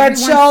all. When Good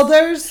everyone's,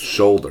 shoulders,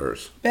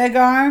 Shoulders, big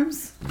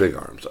arms. big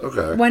arms.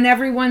 Okay. when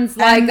everyone's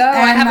like, And- oh,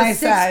 I and have a nice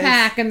six eyes.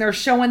 pack, and they're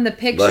showing the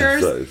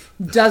pictures, Nice eyes.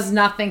 does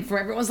nothing for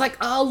everyone's like,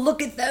 oh,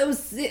 look at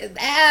those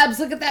abs,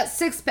 look at that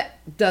six pack.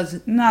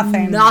 Does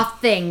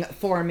nothing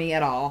for me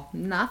at all.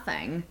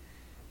 Nothing.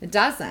 It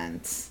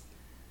doesn't.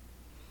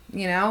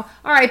 You know?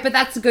 All right, but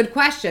that's a good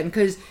question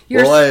because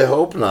you're. Well, I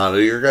hope not. At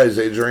your guys'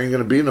 age, there ain't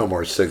gonna be no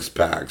more six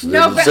packs.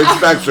 No, The but- six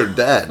packs are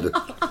dead.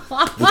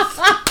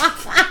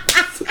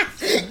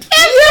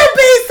 You'd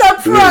be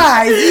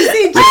surprised. You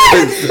see,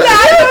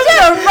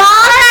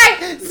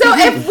 So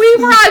if we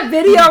were on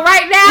video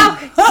right now,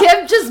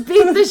 Kim just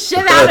beat the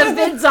shit out of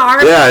Vin's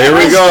arm. Yeah, here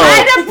we which go.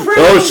 Kind of proves,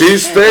 Oh,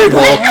 she's stable.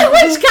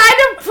 which kind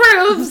of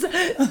proves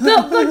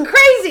the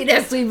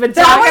craziness we've been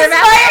that talking was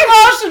about. my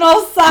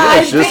emotional Yeah,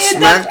 side. she just being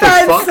smacked the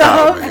fuck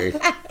out of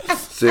defensive. me.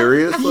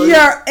 Seriously?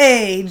 Your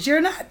age,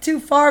 you're not too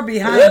far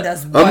behind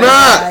us, boy. I'm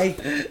not.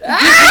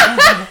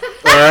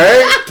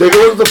 Alright? Take a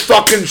look at the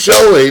fucking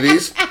show,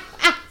 ladies.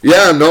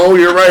 Yeah, no,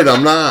 you're right,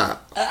 I'm not.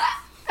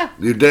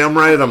 You're damn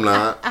right I'm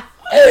not.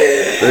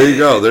 There you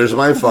go. There's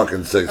my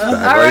fucking six pack.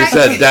 Like I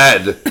said,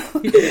 dead.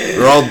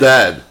 They're all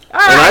dead.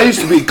 And I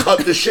used to be cut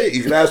to shit.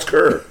 You can ask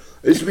her.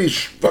 I used to be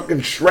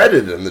fucking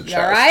shredded in the chest.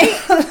 All right?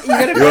 You're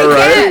going to You all make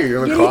right? it. You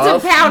gonna You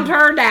cough? need to pound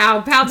her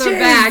now. Pound her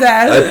back.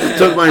 Jesus. I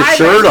took my I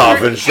shirt bet off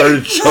you're- and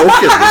started choking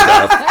to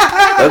death.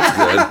 That's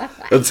good.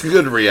 That's a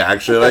good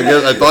reaction. I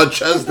guess I thought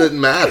chest didn't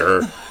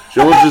matter. She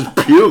almost just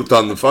puked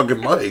on the fucking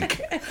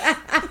mic.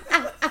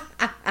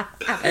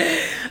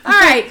 All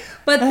right.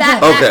 But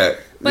that. Okay.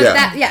 But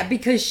Yeah.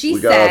 because she We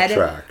got off said,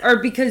 track. or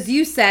because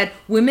you said,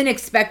 women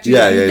expect you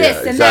Yeah, to do yeah,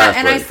 this yeah, and that.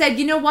 And I exactly. said,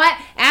 you know what?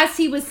 As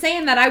he was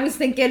saying that, I was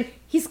thinking,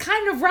 he's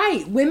kind of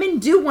right. Women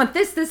do want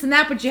this, and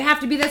that, but you have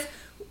to be this.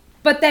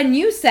 But then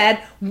you said,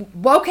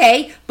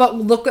 okay, but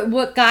look at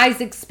what guys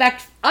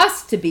expect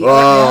us to be.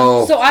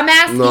 Oh, So I'm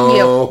asking no,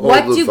 you, hold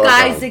what the do fuck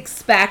guys on.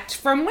 expect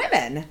from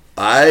women?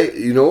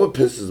 You know what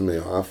pisses me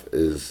off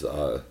is,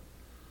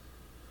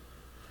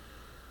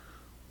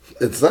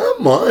 it's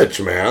not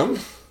much, man.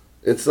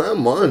 It's not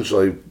much.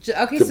 Like,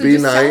 Okay, to so be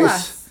just tell nice,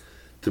 us.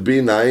 to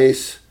be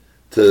nice,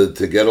 to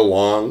get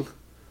along,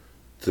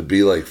 to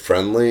be like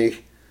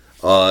friendly.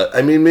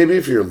 I mean, maybe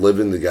if you're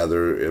living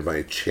together, it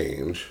might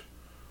change.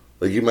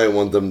 Like, you might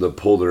want them to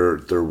pull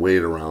their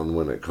weight around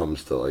when it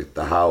comes to like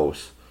the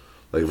house.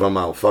 Like, if I'm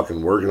out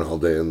fucking working all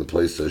day and the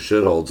place is a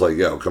shithole, it's like,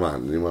 yo, come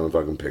on, you want to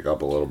fucking pick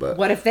up a little bit?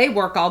 What if they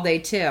work all day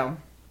too?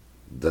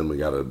 Then we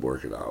got to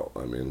work it out.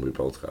 I mean, we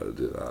both got to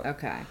do that.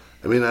 Okay.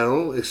 I mean, I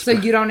don't So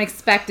expect. you don't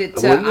expect it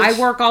I to. wouldn't I ex-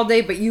 work all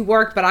day, but you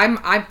work. But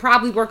I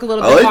probably work a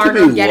little I bit like harder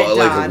to to be get it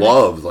like done.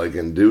 loved, like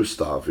and do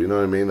stuff. You know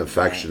what I mean?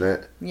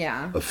 Affectionate,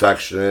 Yeah.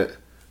 affectionate,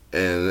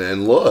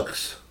 and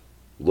looks.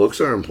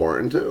 Looks are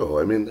important too.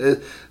 I mean,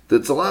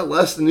 it's a lot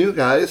less than you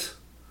guys.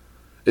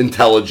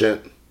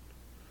 Intelligent.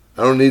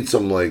 I don't need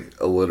some like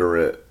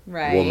illiterate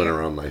Right. woman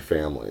around my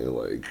family,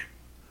 like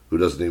who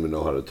doesn't even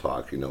know how to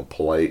talk. You know,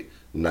 polite,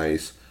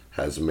 nice,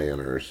 has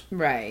manners.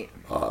 Right.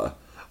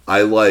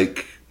 I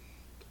like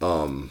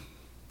the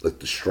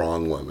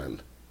strong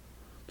women.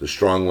 The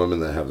strong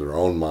women that have their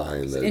own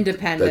mind, that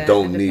Independent- that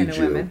don't need independent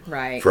you women,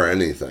 right. for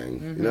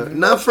anything. You know,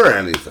 not for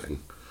anything.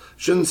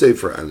 Shouldn't say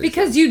for anything.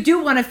 Because you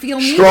do want to feel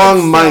needed.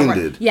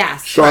 Strong-minded.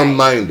 Yes.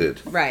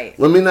 Strong-minded. Right.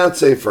 Let me not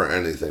say for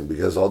anything,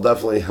 because I'll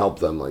definitely help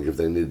them, like if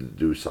they need to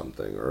do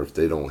something or if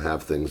they don't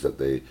have things that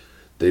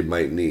they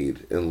might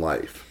need in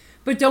life.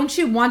 But don't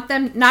you want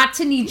them not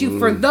to need you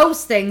for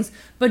those things,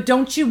 but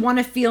don't you want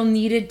to feel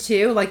needed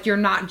too? Like you're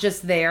not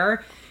just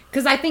there?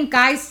 Because I think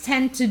guys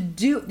tend to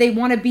they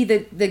want to be the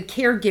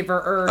caregiver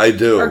or I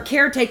do. or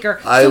caretaker.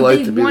 I So like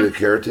they to be want- the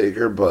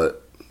caretaker,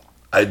 but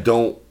I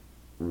don't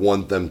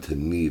want them to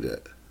need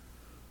it.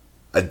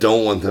 I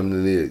don't want them to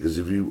need it, because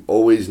if you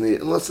always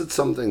need, unless it's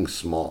something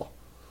small,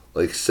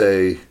 like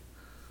say,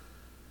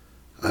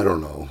 I don't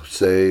know,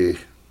 say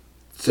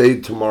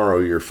tomorrow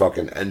your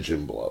fucking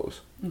engine blows.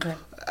 Okay.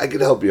 I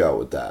could help you out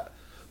with that.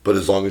 But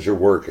as long as you're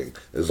working,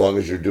 as long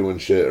as you're doing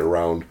shit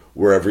around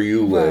wherever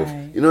you live,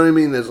 Right. you know what I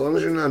mean? As long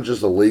as you're not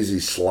just a lazy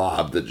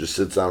slob that just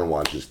sits down and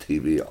watches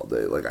TV all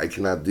day. Like, I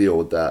cannot deal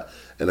with that,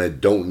 and I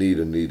don't need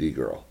a needy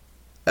girl.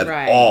 At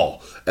Right.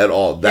 all. At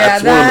all.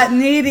 That's that one of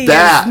needy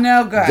that, is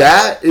no good.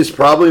 That is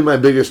probably my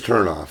biggest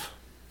turnoff.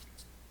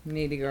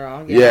 Needy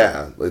girl.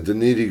 Yeah, like the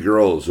needy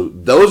girls.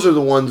 Those are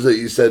the ones that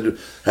you said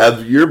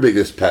have your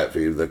biggest pet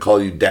peeve, that call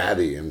you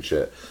daddy and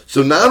shit.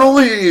 So not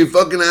only are you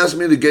fucking asking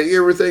me to get you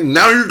everything,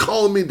 now you're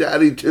calling me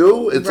daddy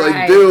too? It's like,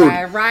 Right,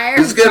 dude, right,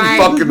 this is getting right.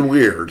 fucking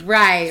weird.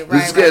 Right.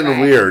 This is getting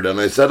weird. And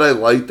I said I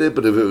liked it,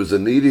 but if it was a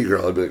needy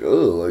girl, I'd be like,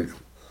 oh, like,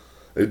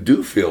 I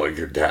do feel like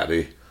your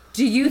daddy.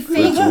 Do you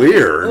think? It's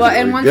weird. Well,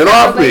 and Like, once get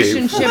that off me.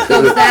 relationship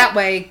goes that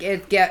way, You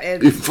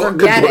fucking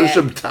forget push it.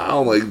 him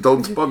down. Like,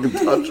 don't fucking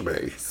touch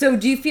me. So,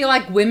 do you feel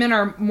like women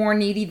are more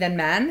needy than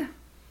men?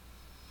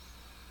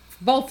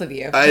 Both of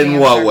you. In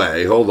what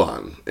way? Hold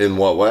on. In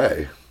what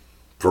way?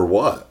 For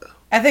what?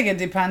 I think it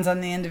depends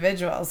on the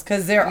individuals,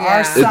 because there Yeah.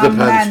 are It some depends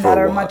men for that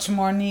are what. much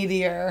more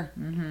needier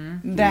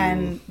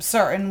than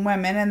certain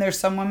women, and there's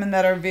some women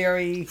that are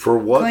very For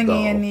what, clingy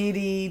though? and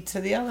needy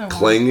to the other one.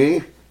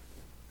 Clingy?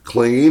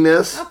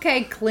 Clinginess?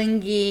 Okay,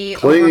 clingy,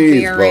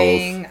 Clingy is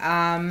overbearing,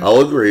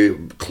 I'll agree.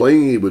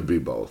 Clingy would be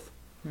both.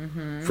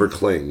 For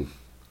cling.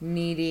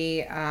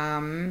 needy,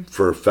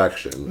 For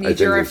affection. I need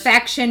your think it's-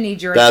 affection,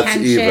 need your that's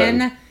attention,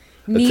 even.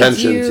 needs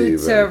Attention's you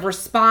to even.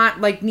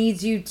 respond, like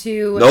needs you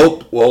to.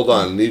 Nope. Well, hold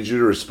on. Need you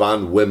to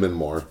respond women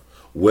more.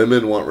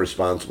 Women want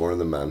response more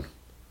than men.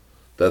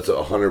 That's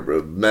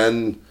 100.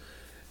 Men,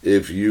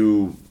 if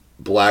you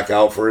black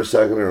out for a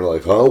second, are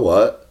like, oh,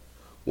 what?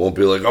 Won't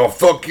be like, oh,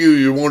 fuck you.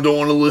 You don't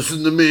want to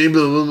listen to me.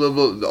 Blah, blah,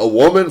 blah, blah. A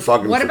woman,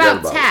 fucking What forget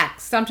about it.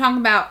 text? I'm talking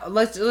about.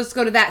 Let's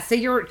go to that. Say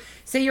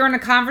you're in a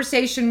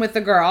conversation with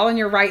a girl and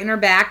you're writing her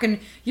back and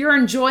you're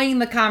enjoying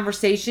the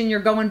conversation. You're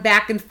going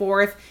back and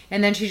forth,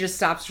 and then she just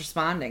stops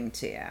responding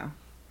to you.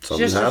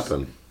 Something Just-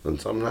 happened. Then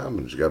something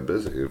happened. She got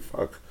busy.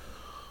 Fuck.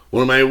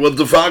 What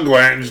the fuck?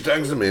 Why aren't you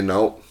texting me?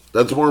 No.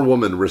 That's more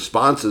woman.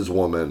 Response is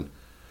woman.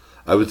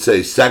 I would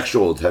say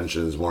sexual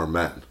attention is more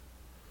men.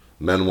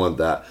 Men want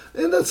that.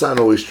 And that's not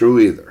always true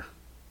either.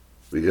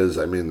 Because,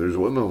 I mean, there's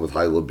women with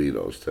high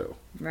libidos too.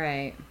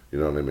 Right. You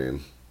know what I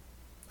mean?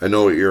 I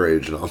know at your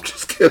age, and I'm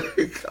just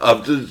kidding.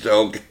 I'm just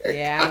joking.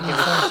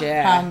 Yeah.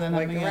 Yeah. Pounding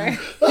them again.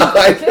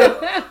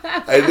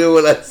 I knew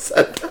when I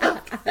said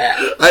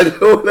that. I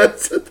knew when I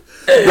said that.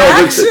 No,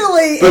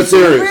 Actually, but if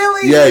serious. you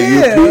really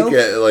yeah, do, you peak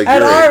at like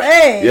at your our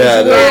age,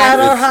 Yeah, we're no, at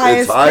our it's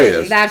highest highest.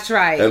 peak. That's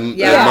right. And,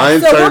 yeah. and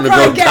mine's So starting we're to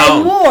probably go getting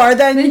down. more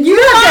than you're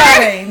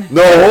getting.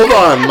 No, hold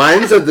on.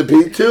 Mine's at the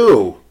peak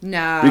too.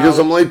 No. Because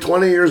I'm like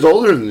 20 years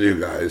older than you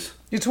guys.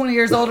 You're 20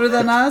 years older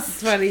than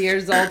us. 20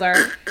 years older.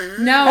 I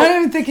No. don't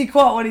even think he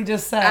caught what he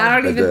just said. I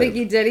don't even did. think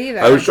you did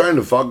either. I was trying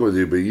to fuck with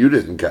you, but you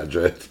didn't catch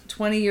it.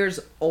 20 years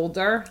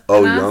older.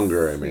 Oh, than us?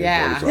 younger, I mean.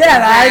 Yeah. I'm sorry.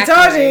 Yeah, I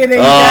told you you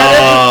didn't get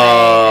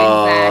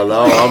Oh,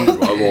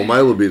 Exactly. no, well,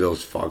 my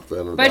libido's fucked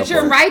then. at But that you're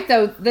point. right,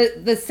 though.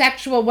 The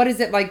sexual, what is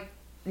it, like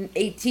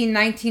 18,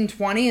 19,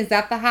 20? Is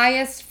that the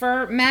highest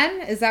for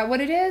men? Is that what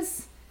it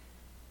is?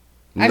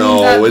 I No,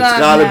 mean, it's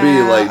got to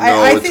be like, no,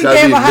 I it's think got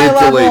they to be have a high mid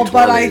to level, late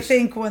but I 20s.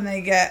 think when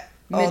they get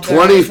older,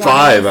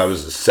 25, I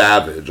was a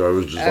savage. I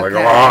was just like,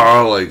 Okay.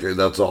 ah, like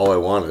that's all I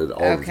wanted all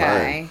the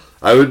Okay. time.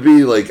 I would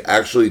be like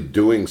actually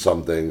doing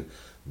something,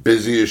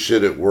 busy as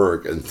shit at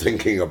work, and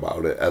thinking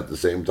about it at the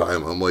same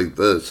time. I'm like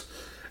this,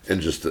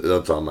 and just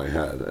that's on my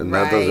head, and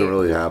that doesn't Right.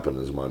 really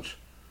happen as much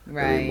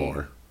Right.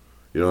 anymore.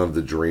 You don't have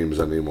the dreams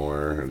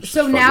anymore. It's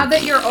So just now fucking-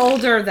 that you're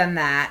older than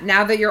that,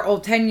 now that you're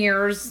old, 10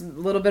 years, a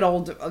little bit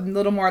older, a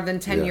little more than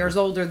 10 Yeah. years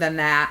older than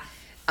that,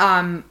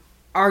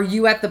 are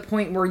you at the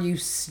point where you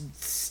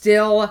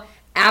still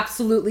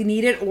absolutely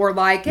need it, or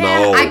like,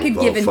 No, I could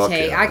give and fuck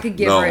take, yeah. I could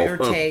give No. or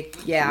take,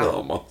 yeah.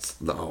 no,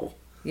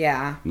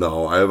 Yeah.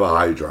 No, I have a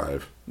high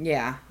drive.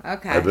 Yeah.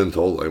 Okay. I've been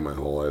told like my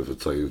whole life,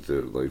 it's like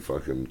to like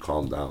fucking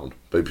calm down.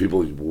 By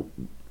people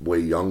way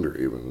younger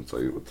even, it's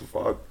like what the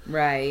fuck.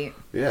 Right.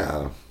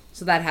 Yeah.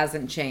 So that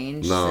hasn't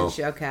changed. No.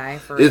 Since okay.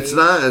 For It's age.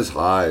 not as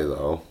high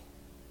though.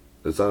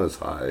 It's not as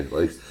high.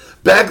 Like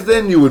back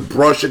then, you would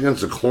brush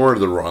against a corner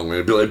the wrong way.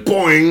 It'd be like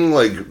boing.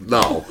 Like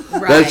no,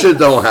 Right. that shit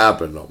don't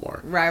happen no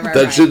more. Right.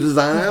 That shit does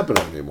not happen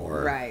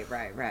anymore. Right.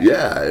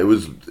 Yeah, it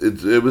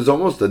was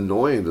almost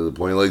annoying to the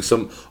point like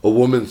a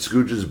woman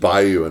scooches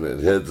by you and it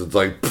hits. It's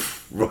like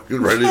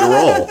fucking ready to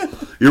roll.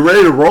 You're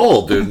ready to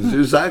roll, dude. In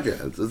 2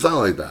 seconds. It's not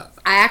like that.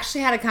 I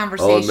actually had a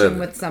conversation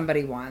with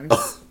somebody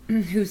once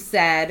who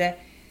said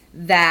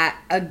that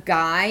a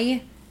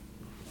guy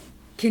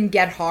can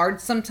get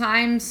hard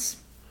sometimes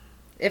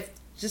if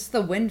just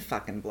the wind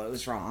fucking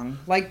blows wrong.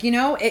 Like, you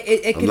know,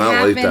 it I'm can not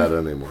happen. like that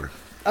anymore.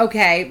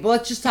 Okay, well,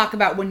 let's just talk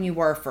about when you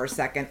were for a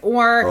second.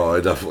 Or Oh, I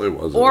definitely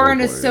was. or at an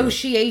one point,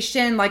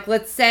 association, like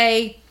let's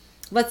say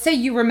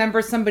you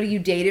remember somebody you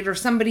dated or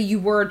somebody you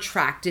were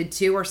attracted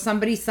to or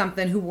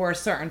something who wore a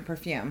certain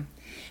perfume.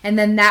 And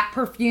then that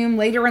perfume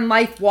later in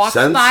life walks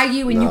by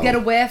you and you No. get a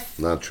whiff.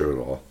 Not true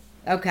at all.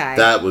 Okay.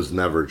 That was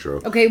never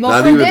true. Okay, well,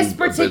 Not for even this in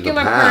the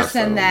particular past,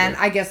 person, then,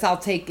 think. I guess I'll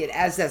take it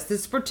as this.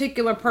 This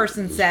particular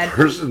person said,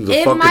 Person's a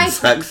it fucking might,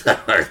 sex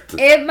addict.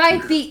 it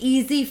might be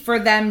easy for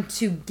them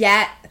to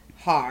get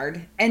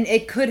hard, and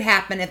it could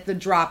happen at the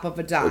drop of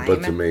a dime.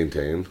 But to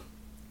maintain.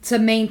 To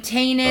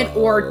maintain it,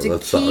 or to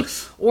that keep,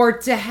 sucks. or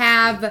to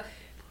have,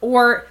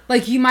 or,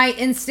 like, you might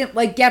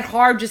get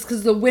hard just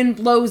because the wind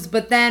blows,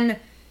 but then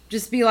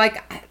just be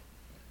like,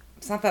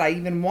 it's not that I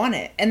even want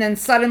it. And then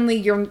suddenly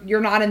you're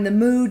not in the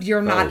mood,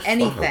 you're not fuck.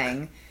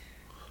 anything.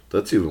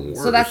 That's even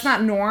worse. So that's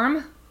not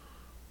norm?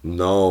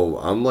 No,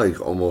 I'm like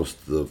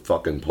almost the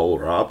fucking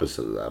polar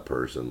opposite of that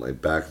person.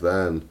 Like back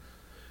then,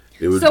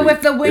 it would So be,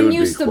 if the it wind would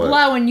used be to quick.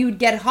 blow and you'd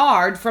get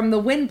hard from the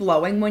wind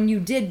blowing, when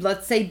you did,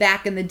 let's say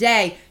back in the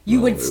day, you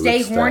No, would it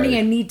stay horny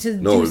and need to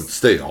No, do... it would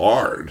stay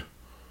hard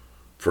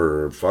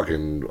for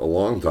fucking a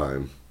long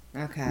time.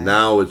 Okay.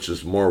 Now it's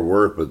just more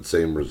work, but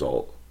same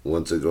result.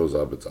 Once it goes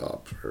up, it's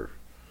up.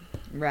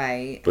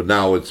 Right. But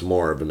now it's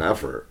more of an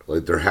effort.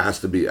 Like there has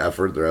to be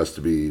effort. There has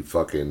to be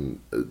fucking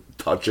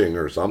touching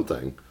or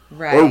something,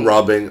 Right. or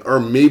rubbing, or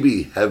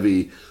maybe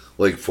heavy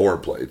like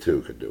foreplay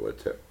too could do it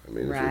too. I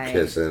mean, Right. if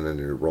you're kissing and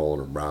you're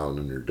rolling around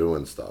and you're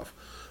doing stuff,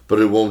 but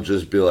it won't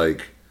just be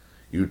like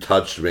you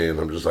touched me and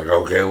I'm just like,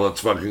 okay,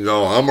 let's fucking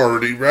go. I'm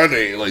already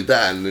ready, like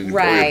that, and then you pull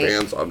Right. your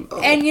pants on. No,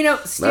 And, you know,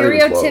 not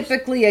even close.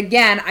 stereotypically,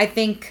 again, I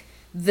think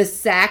the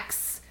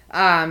sex,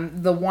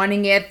 the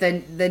wanting it,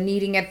 the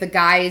needing it, the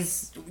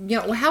guys, you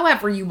know,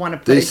 however you want to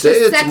put They it. say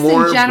just it's sex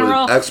more, in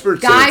general, but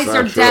experts say guys it's not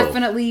are true.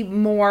 definitely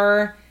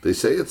more They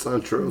say it's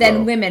not true than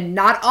though. women.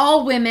 Not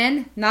all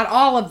women, not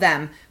all of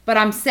them, but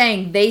I'm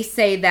saying they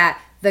say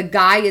that the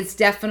guy is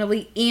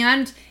definitely,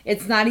 and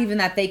it's not even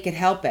that they could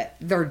help it.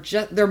 They're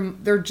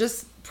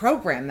just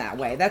programmed that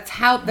way. That's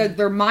how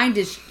their mind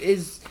is.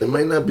 It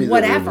might not be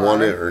whatever. that we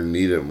want it or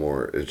need it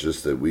more. It's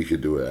just that we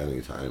could do it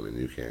anytime and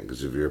you can't.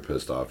 Because if you're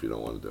pissed off, you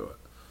don't want to do it.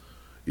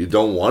 You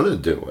don't want to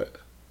do it.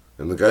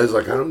 And the guy's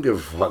like, I don't give a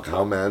fuck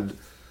how mad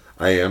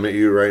I am at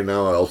you right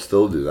now. I'll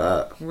still do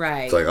that.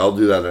 Right. It's like, I'll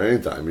do that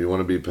anytime. You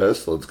want to be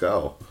pissed? Let's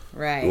go.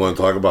 Right. You want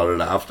to talk about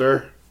it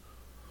after?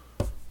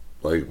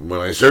 Like, when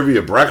I serve you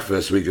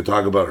breakfast, we could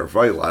talk about our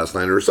fight last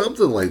night or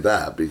something like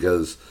that.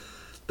 Because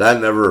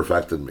that never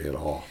affected me at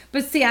all.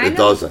 But see, I It know,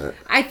 doesn't.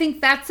 I think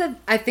that's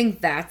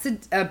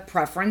a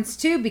preference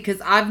too,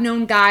 because I've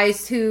known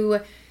guys who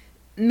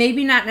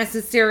maybe not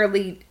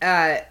necessarily,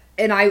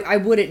 and I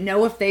wouldn't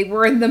know if they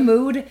were in the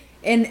mood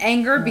in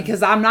anger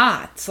because I'm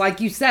not.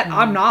 Like you said,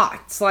 I'm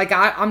not. Like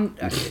I'm.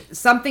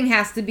 Something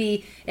has to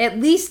be at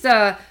least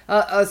a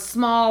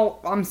small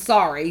I'm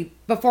sorry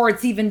before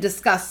it's even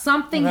discussed.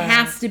 Something Right.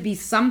 has to be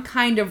some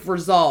kind of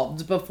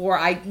resolved before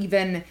I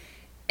even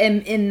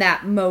am in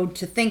that mode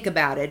to think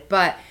about it.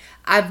 But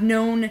I've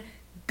known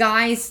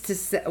guys to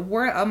say,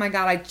 oh my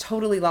God, I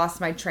totally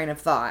lost my train of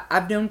thought.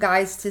 I've known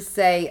guys to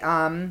say,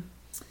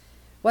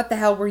 what the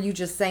hell were you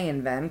just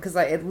saying, Ben? Because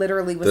it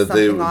literally was That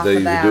they something off you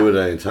of that. can do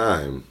it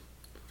anytime.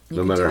 No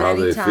can matter do it how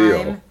they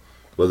anytime. feel.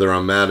 Whether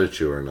I'm mad at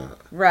you or not.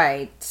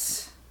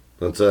 Right.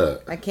 That's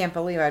it. I can't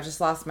believe I just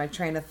lost my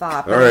train of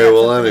thought. All but it right, had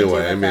well, something to do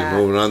anyway, with I mean, that.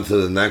 moving on to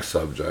the next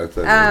subject.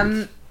 I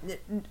mean,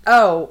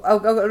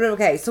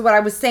 Okay. So what I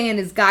was saying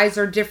is guys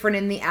are different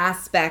in the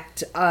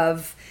aspect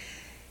of,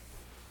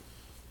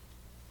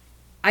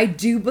 I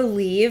do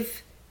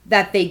believe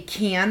that they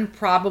can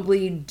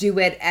probably do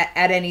it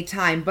at any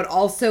time, but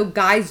also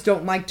guys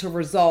don't like to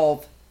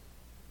resolve,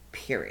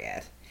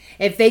 period.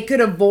 If they could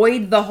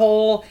avoid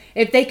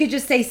if they could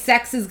just say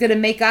sex is going to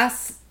make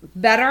us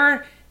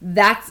better,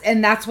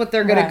 that's what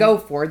they're going Right. to go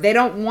for. They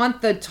don't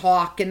want the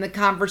talk and the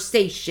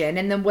conversation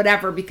and then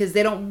whatever, because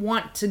they don't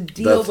want to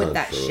deal that's with not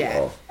that true at shit.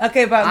 all.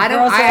 Okay, but I don't-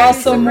 girls I are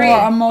also disagree.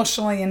 more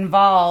emotionally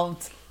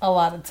involved a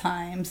lot of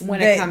times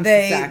When it comes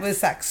to sex. with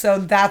sex. So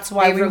that's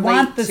why They we relate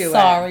want the to it.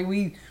 sorry.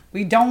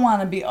 We don't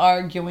want to be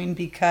arguing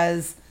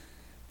because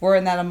we're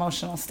in that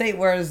emotional state,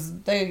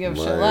 whereas they give a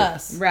shit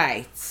less.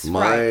 Right.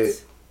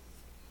 Right.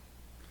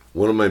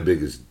 One of my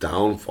biggest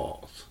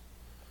downfalls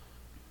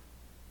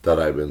that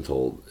I've been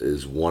told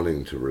is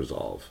wanting to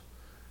resolve.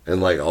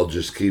 And like, I'll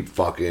just keep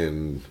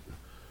fucking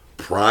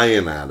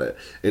prying at it.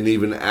 And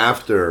even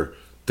after,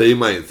 they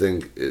might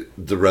think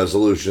the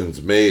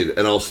resolution's made,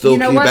 and I'll still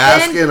keep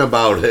asking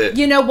about it.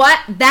 You know what?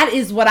 That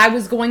is what I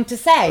was going to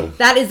say.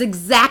 That is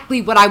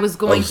exactly what I was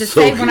going to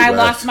say when I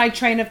lost my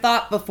train of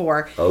thought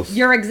before.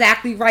 You're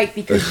exactly right,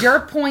 because your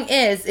point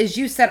is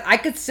you said I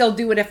could still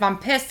do it if I'm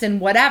pissed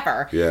and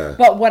whatever. Yeah.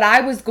 But what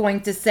I was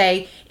going to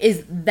say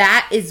is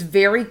that is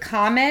very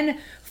common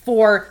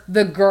for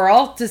the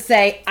girl to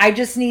say, I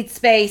just need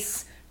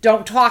space.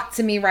 Don't talk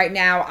to me right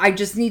now. I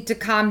just need to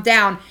calm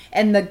down.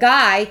 And the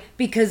guy,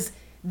 because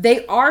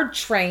they are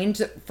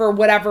trained for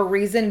whatever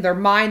reason, their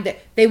mind, that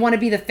they want to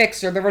be the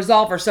fixer, the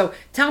resolver. So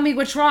tell me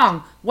what's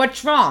wrong.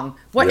 What's wrong?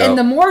 And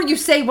the more you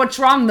say what's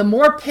wrong, the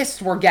more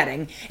pissed we're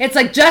getting. It's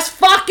like, just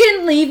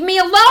fucking leave me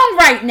alone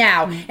right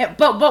now.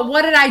 But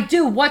what did I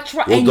do? What's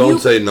wrong? Well, don't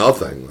say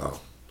nothing though.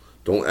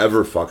 Don't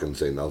ever fucking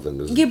say nothing.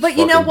 But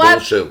you know what?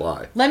 Bullshit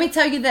lie. Let me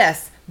tell you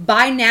this.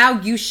 By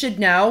now, you should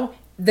know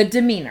the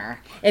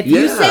demeanor. If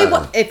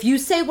you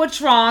say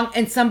what's wrong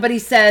and somebody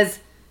says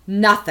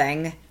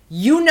nothing,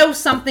 you know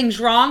something's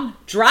wrong,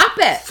 drop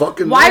it.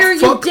 Why are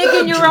you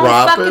digging your own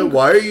fucking...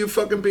 Why are you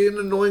fucking being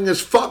annoying as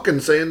fuck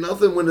and saying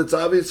nothing when it's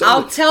obvious?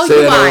 I'll tell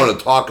you why. I don't want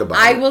to talk about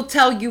it. I will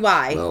tell you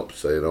why. Nope,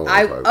 say you don't want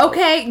to talk about it.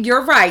 Okay,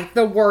 you're right.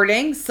 The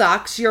wording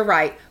sucks. You're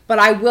right. But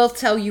I will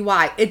tell you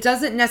why. It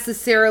doesn't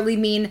necessarily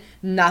mean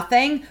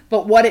nothing,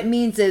 but what it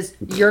means is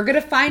you're going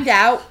to find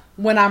out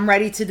when I'm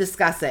ready to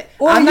discuss it.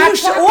 Or you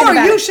should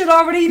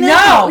already know.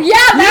 No,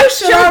 yeah, you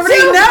should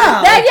already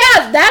know.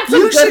 That's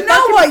you should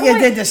know what you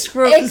did to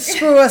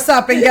screw us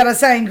up and get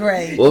us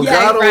angry. Well,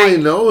 God only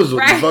knows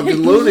what the fucking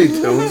Looney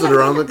Tunes that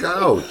are on the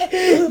couch.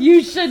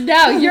 You should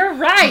know. You're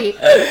right.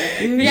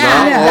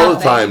 Not all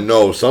the time.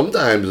 No,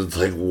 sometimes it's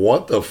like,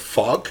 what the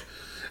fuck?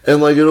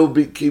 And like it'll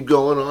keep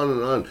going on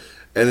and on.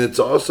 And it's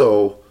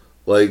also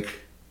like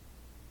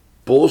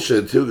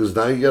bullshit too, because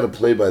now you got to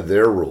play by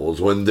their rules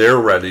when they're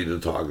ready to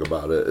talk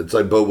about it. It's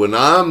like, but when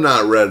I'm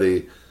not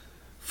ready,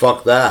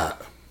 fuck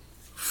that.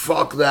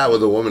 Fuck that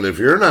with a woman. If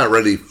you're not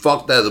ready,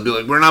 fuck that. They'll be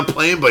like, we're not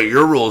playing by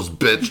your rules,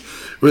 bitch.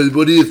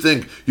 What do you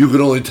think? You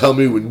can only tell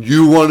me when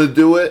you want to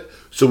do it,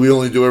 so we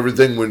only do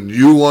everything when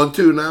you want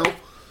to now?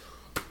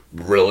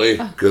 Really?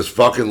 Because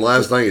fucking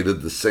last night you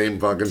did the same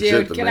fucking shit to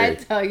me. Dude, can I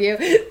tell you,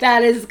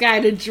 that is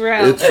kind of true.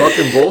 It's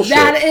fucking bullshit.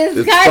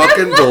 It's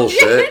fucking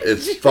bullshit.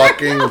 It's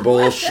fucking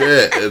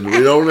bullshit. And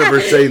we don't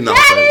ever say nothing.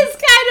 That is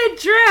kind of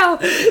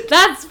true.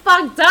 That's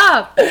fucked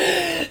up.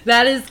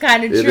 That is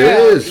kind of true.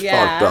 It is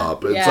fucked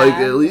up. It's like,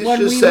 at least when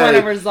just we say, want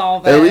to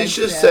resolve it. At least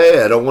just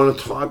say, I don't want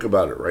to talk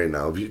about it right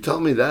now. If you tell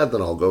me that,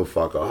 then I'll go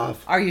fuck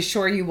off. Are you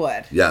sure you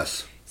would?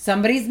 Yes.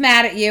 Somebody's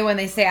mad at you and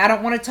they say, I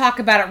don't want to talk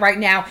about it right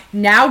now.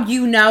 Now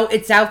you know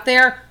it's out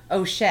there.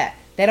 Oh, shit.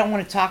 They don't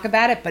want to talk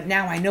about it, but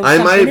now I know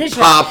something is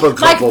pop a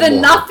couple like the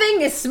more.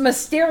 nothing is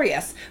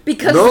mysterious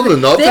because the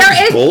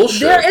nothing's bullshit.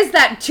 There is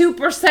that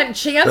 2%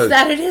 chance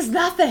that it is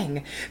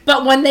nothing.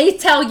 But when they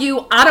tell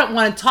you, I don't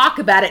want to talk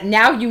about it,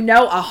 now you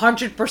know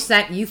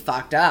 100% you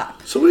fucked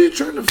up. So what are you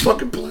trying to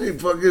fucking play?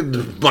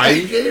 Fucking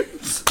mind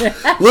games?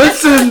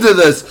 Listen to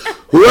this.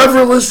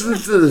 Whoever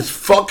listens to this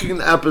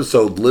fucking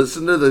episode,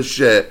 listen to this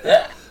shit.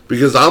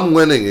 Because I'm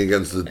winning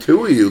against the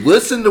two of you.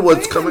 Listen to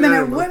what's coming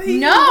out of my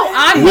mouth.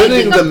 I'm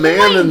winning the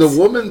man and the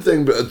woman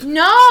thing, but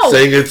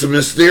saying it's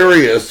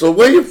mysterious. So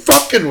what are you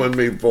fucking with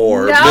me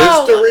for?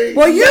 Mystery?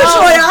 Well, usually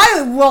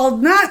I will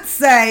not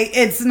say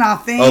it's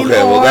nothing, or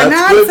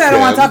not say I don't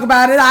want to talk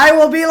about it. I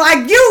will be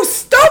like, you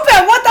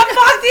stupid! What the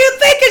fuck do you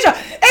think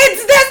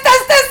it's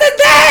this, and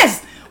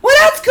this?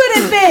 What else could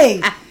it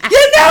be?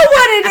 You know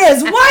what it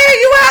is. Why are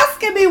you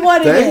asking me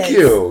what it is? Thank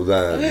you,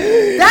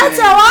 then. That's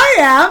how I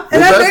am.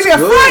 And then maybe a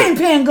frying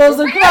pan goes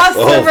across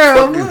the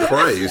room. Fucking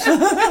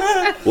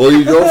Christ. Well,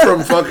 you go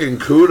from fucking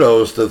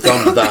kudos to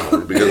thumbs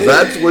down, because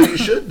that's what you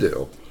should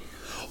do.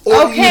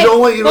 Or you know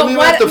what? You don't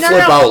even have to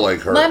flip out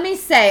like her. Let me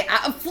say,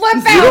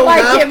 flip out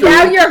like him.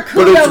 Now you're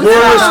kudos. But it's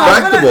more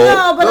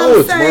respectable.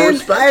 I'm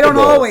saying I don't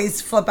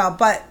always flip out,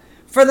 but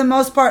for the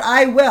most part,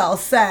 I will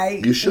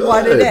say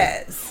what it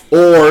is.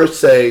 Or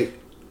say,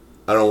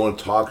 I don't want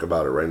to talk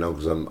about it right now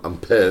because I'm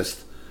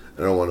pissed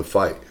and I don't want to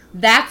fight.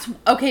 That's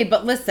okay,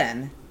 but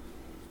listen.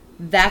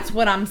 That's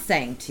what I'm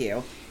saying to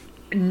you.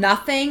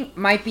 Nothing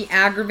might be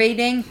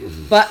aggravating,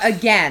 but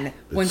again,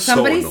 when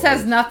somebody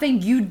says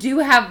nothing, you do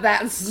have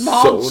that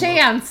small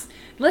chance.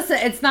 Listen,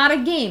 it's not a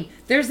game.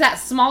 There's that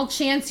small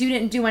chance you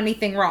didn't do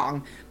anything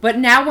wrong. But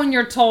now when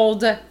you're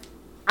told,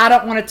 I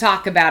don't want to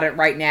talk about it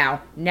right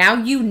now. Now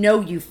you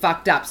know you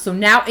fucked up. So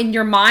now in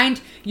your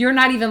mind, you're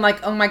not even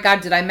like, oh my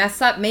God, did I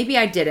mess up? Maybe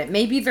I didn't.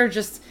 Maybe they're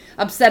just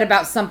upset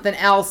about something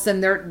else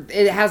and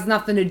it has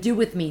nothing to do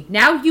with me.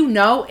 Now you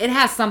know it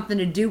has something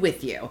to do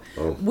with you.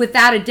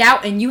 Without a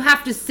doubt. And you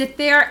have to sit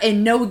there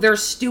and know they're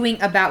stewing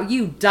about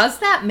you. Does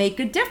that make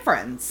a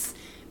difference?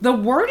 The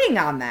wording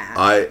on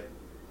that.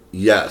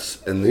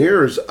 Yes. And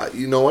here's,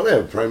 you know what? I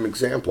have a prime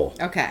example.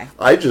 Okay.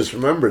 I just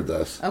remembered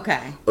this.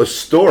 Okay. A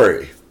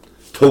story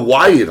to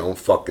why you don't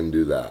fucking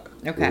do that.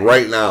 Okay.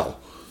 Right now.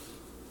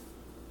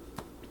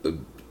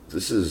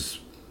 This is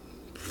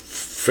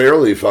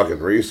fairly fucking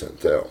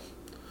recent, too.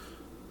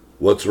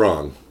 What's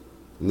wrong?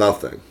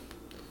 Nothing.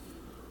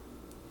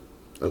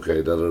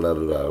 Okay,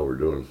 da-da-da-da-da, we're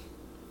doing...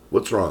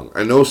 What's wrong?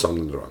 I know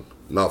something's wrong.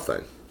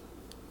 Nothing.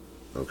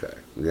 Okay,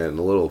 I'm getting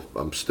a little...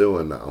 I'm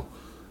stewing now.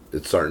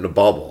 It's starting to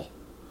bubble.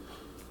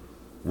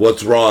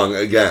 What's wrong?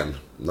 Again,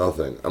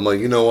 nothing. I'm like,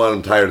 you know what?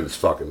 I'm tired of this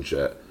fucking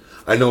shit.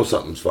 I know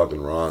something's fucking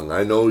wrong.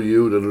 I know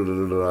you,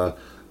 da-da-da-da-da.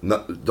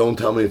 No, don't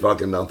tell me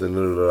fucking nothing,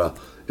 da-da-da-da.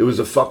 It was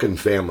a fucking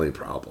family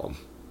problem.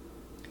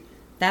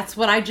 That's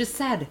what I just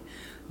said.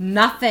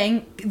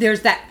 Nothing.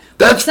 There's that.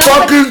 That's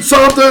fucking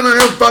something. I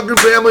have a fucking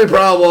family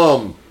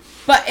problem.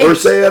 But or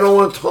say I don't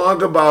want to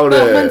talk about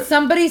but it. when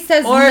somebody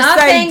says Or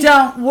nothing, say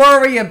don't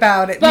worry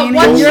about it. But Meaning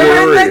what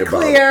you're in the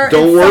clear.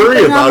 Don't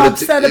worry about it.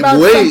 Upset about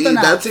Wait, something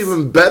else. that's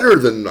even better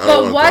than I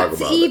don't but want to talk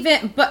what's about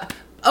even? it. But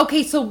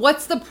okay, so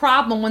what's the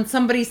problem when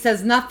somebody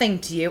says nothing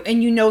to you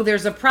and you know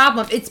there's a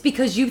problem? It's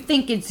because you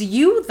think it's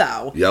you,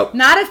 though. Yep.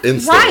 Not if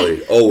instantly.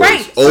 right. Always.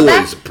 Right. So always.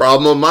 that's-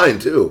 Problem of mine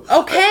too.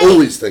 Okay. I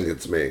always think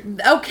it's me.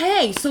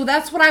 Okay, so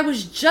that's what I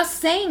was just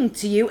saying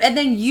to you, and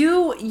then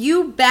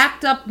you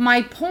backed up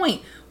my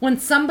point. When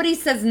somebody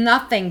says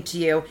nothing to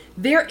you,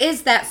 there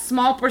is that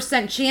small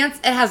percent chance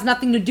it has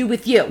nothing to do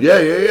with you.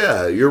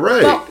 Yeah. You're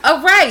right.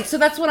 Well, right, so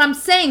that's what I'm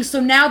saying.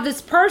 So now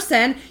this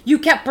person, you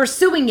kept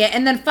pursuing it,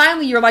 and then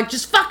finally you're like,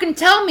 just fucking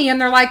tell me,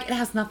 and they're like, it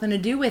has nothing to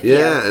do with you.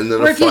 Yeah, and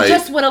then or a if you fight.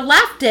 just would have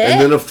left it.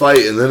 And then a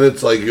fight, and then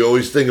it's like you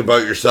always think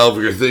about yourself.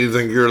 You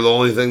think you're the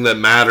only thing that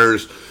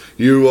matters.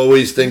 You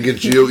always think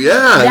it's you. Yeah,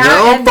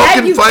 now I'm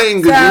fucking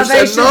fighting because So you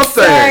they said should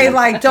nothing. say,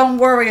 like, don't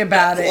worry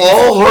about it.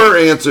 All her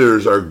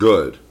answers are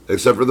good,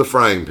 except for the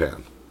frying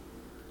pan.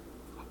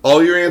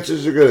 All your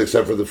answers are good,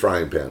 except for the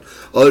frying pan.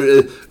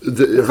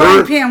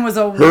 Frying pan was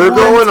a her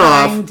going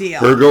one-time off. deal.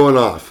 Her going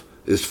off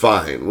is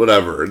fine.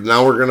 Whatever.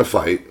 Now we're gonna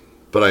fight,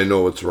 but I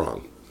know what's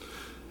wrong.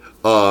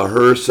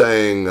 Her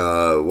saying,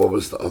 what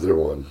was the other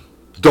one?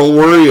 Don't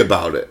worry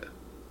about it.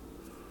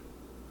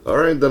 All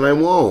right, then I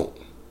won't.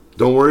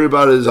 Don't worry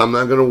about it. I'm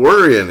not gonna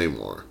worry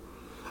anymore.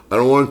 I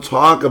don't want to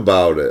talk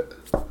about it.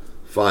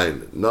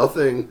 Fine.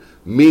 Nothing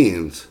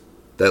means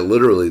that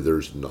literally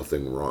there's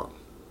nothing wrong.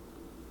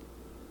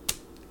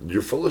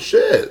 You're full of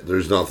shit.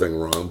 There's nothing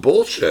wrong.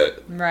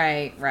 Bullshit.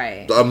 Right.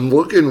 I'm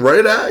looking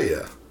right at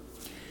you.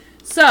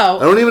 So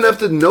I don't even have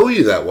to know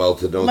you that well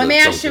to know. let me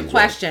ask you a something's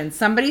question.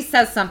 Somebody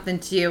says something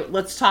to you.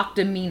 Let's talk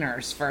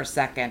demeanors for a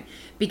second,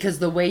 because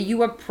the way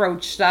you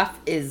approach stuff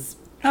is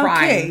prime.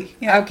 Okay,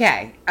 yeah.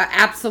 Okay.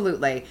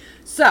 Absolutely.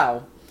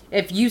 So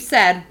if you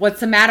said, "What's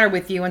the matter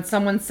with you?" and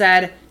someone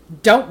said,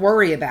 "Don't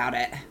worry about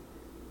it,"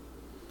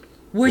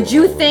 would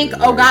you Well, think, I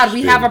mean, "Oh God,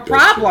 we they're have a being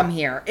problem bitchy.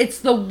 here"? It's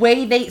the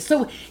way they.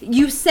 So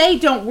you say,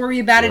 "Don't worry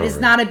about it." It's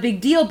Right. not a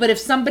big deal. But if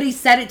somebody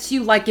said it to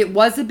you like it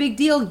was a big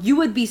deal, you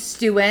would be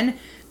stewing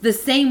the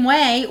same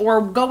way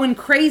or going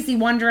crazy,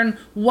 wondering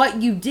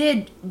what you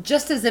did,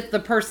 just as if the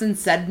person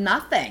said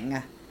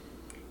nothing.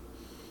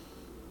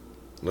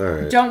 All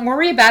right. Don't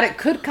worry about it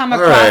could come All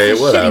across right,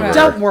 as whatever. shitty.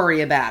 Don't worry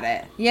about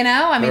it. You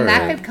know, I mean, All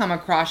that right. could come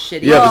across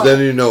shitty. Yeah, but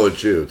then you know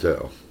it's you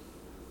too.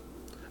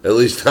 At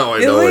least now I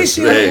At know least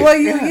it's me. well,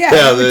 you Yeah,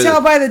 can they- tell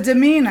by the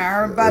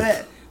demeanor. But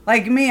it,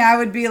 like me, I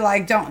would be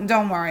like,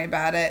 don't worry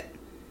about it,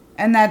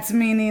 and that's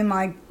meaning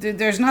like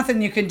there's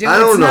nothing you can do. I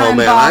don't It's not know,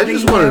 man. I involving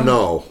just want you. to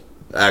know.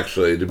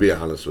 Actually, to be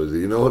honest with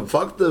you, you know what?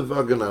 Fuck the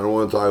fucking. I don't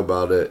want to talk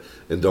about it,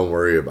 and don't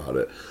worry about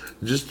it.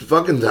 Just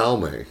fucking tell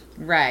me.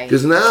 Right.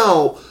 Because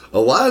now, a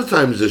lot of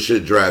times this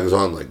shit drags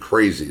on like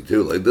crazy,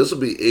 too. Like, this will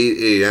be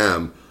 8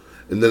 a.m.,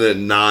 and then at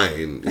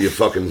 9, you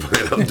fucking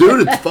find out.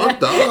 Dude, it's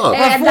fucked up.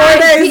 And- But 4 9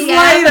 days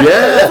p.m. later,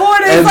 Yeah, 4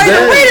 days and later.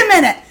 then- Wait a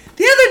minute.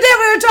 The other day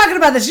we were talking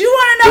about this. You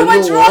want to know Then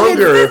what's no wrong?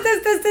 longer-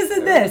 It's this,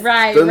 and this.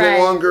 Right, Then right.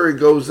 the longer it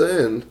goes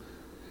in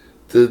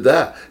to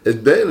that,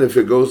 and then if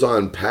it goes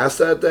on past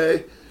that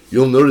day,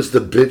 you'll notice the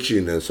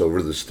bitchiness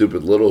over the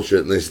stupid little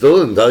shit, and they still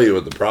didn't tell you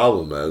what the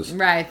problem is.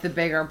 Right, the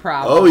bigger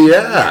problem. Oh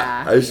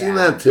yeah, I've seen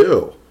yeah. that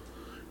too.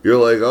 You're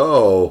like,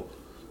 oh,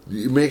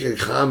 you make a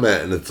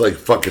comment and it's like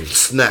fucking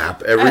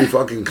snap every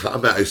fucking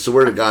comment. I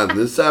swear to God,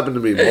 this happened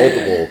to me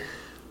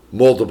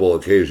multiple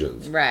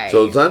occasions. Right.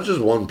 So it's not just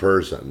one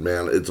person,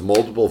 man. It's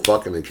multiple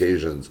fucking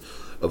occasions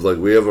of like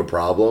we have a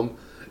problem,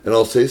 and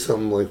I'll say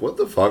something like, "What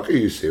the fuck? Are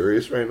you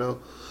serious right now?"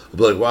 I'll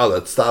be like, "Wow,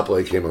 that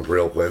stoplight came up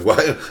real quick.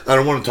 Why? I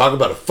don't want to talk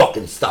about a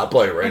fucking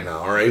stoplight right now.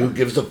 All right, who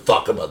gives a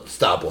fuck about the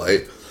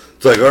stoplight?"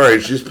 It's like, all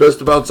right, she's pissed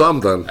about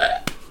something.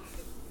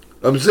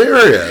 I'm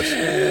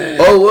serious.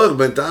 Oh, look,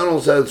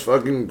 McDonald's has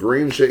fucking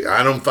green shake.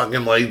 I don't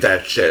fucking like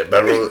that shit.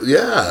 But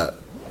yeah.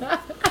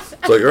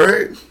 It's like, all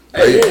right.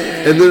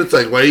 And then it's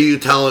like, why are you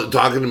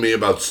talking to me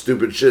about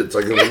stupid shit? It's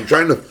like, I'm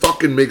trying to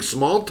fucking make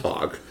small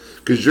talk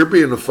because you're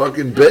being a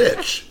fucking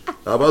bitch.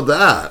 How about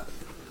that?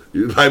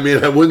 I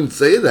mean, I wouldn't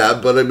say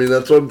that, but I mean,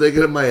 that's what I'm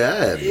thinking in my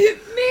head.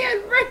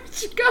 Man,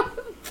 Rich going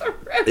through.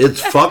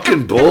 It's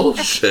fucking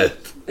bullshit.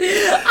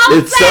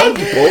 It's such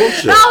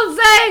bullshit. I'll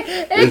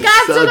say it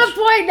got to the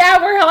point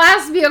now where he'll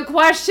ask me a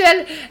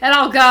question and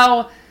I'll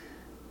go,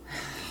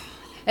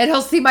 and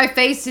he'll see my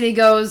face and he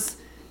goes,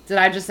 did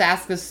I just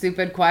ask a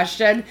stupid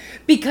question?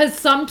 Because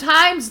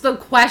sometimes the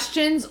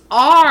questions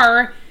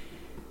are,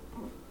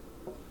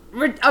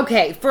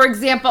 okay, for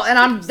example, and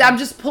I'm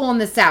just pulling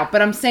this out,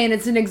 but I'm saying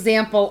it's an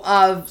example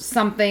of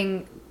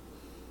something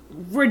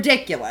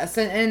ridiculous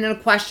and a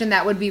question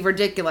that would be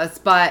ridiculous,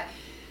 but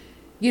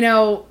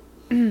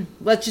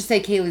let's just say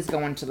Kaylee's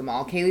going to the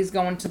mall. Kaylee's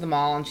going to the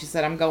mall and she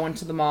said, I'm going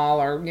to the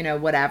mall, or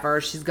whatever,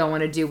 she's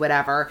going to do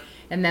whatever.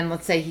 And then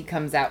let's say he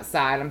comes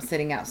outside, I'm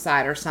sitting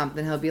outside or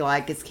something, he'll be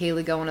like, is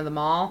Kaylee going to the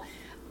mall?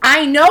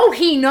 I know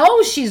he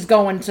knows she's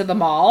going to the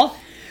mall.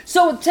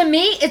 So to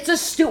me,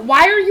 it's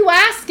why are you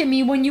asking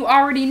me when you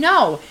already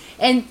know?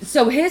 And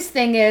so his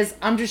thing is,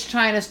 I'm just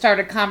trying to start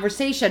a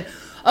conversation.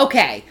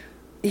 Okay,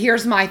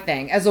 here's my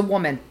thing. As a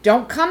woman,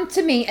 don't come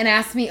to me and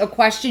ask me a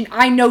question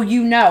I know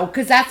you know,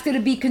 because that's going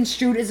to be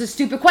construed as a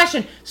stupid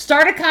question.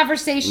 Start a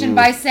conversation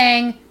by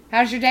saying,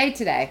 how's your day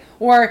today?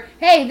 Or,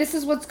 hey, this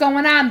is what's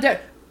going on.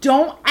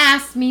 Don't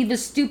ask me the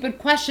stupid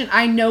question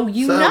I know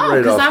you know,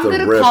 because I'm going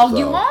to call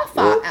you off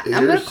on it.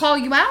 I'm going to call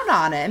you out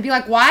on it and be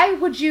like, why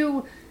would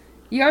you...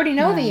 You already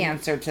know the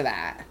answer to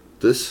that.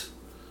 This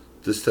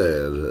had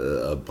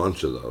a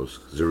bunch of those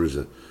because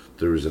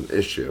there was an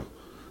issue.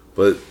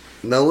 But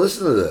now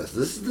listen to this.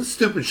 This is the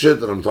stupid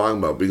shit that I'm talking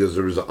about because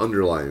there was an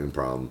underlying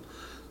problem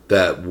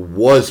that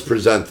was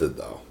presented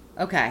though.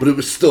 Okay. But it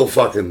was still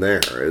fucking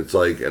there. It's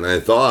like, and I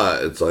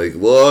thought, it's like,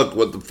 look,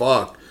 what the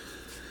fuck?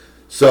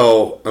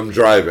 So I'm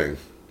driving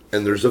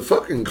and there's a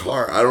fucking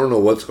car. I don't know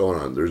what's going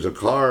on. There's a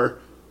car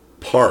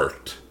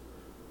parked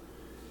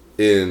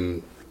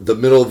in the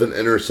middle of an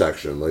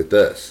intersection like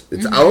this.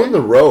 It's out on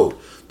the road.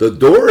 The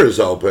door is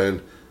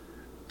open.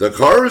 The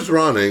car is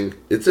running.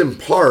 It's in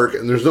park,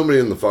 and there's nobody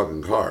in the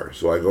fucking car.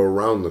 So I go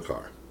around the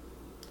car.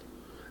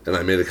 And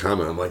I made a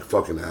comment. I'm like,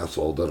 fucking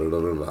asshole,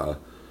 da-da-da-da-da.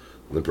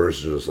 And the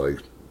person just like,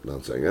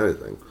 not saying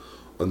anything.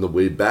 On the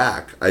way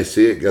back, I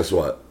see it. Guess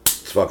what?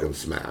 It's fucking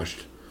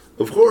smashed.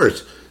 Of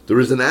course. There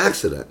was an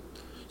accident.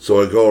 So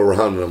I go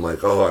around and I'm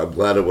like, oh, I'm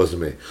glad it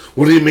wasn't me.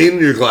 What do you mean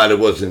you're glad it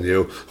wasn't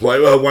you?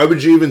 Why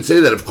would you even say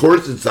that? Of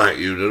course it's not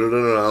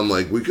you. I'm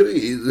like, we could have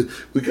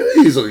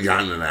easily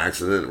gotten in an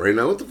accident right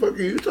now. What the fuck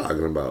are you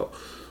talking about?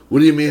 What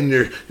do you mean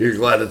you're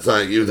glad it's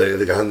not you?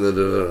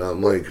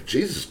 I'm like,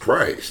 Jesus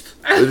Christ.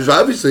 There's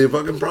obviously a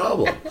fucking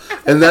problem.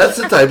 And that's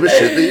the type of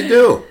shit that you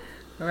do.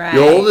 Right.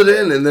 You hold it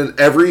in and then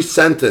every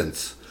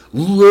sentence,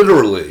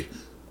 literally,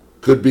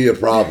 could be a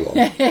problem.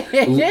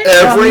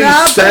 Every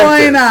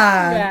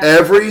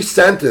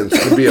sentence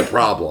could be a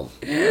problem.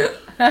 You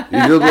could be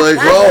like,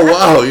 oh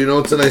wow,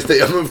 it's a nice day.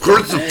 Of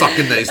course, it's a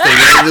fucking nice day. You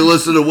have to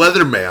listen to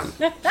Weatherman.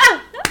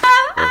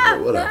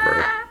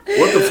 Whatever.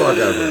 What the fuck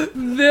ever.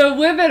 The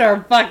women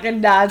are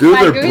fucking nuts. Dude,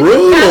 they're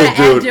brutal, we gotta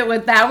dude. end it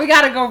with that. We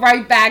gotta go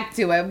right back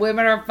to it.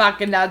 Women are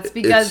fucking nuts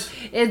because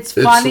it's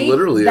funny. It's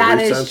literally that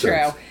every is sentence.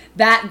 true.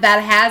 That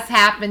has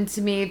happened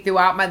to me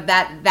throughout my.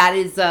 That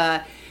is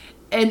an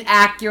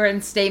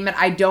accurate statement.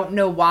 I don't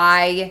know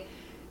why.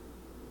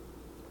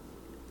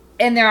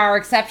 And there are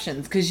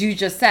exceptions, because you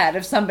just said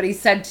if somebody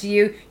said to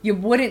you, you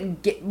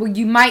wouldn't get. Well,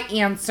 you might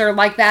answer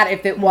like that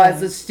if it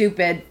was a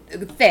stupid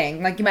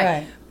thing, like you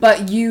might.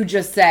 But you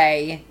just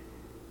say,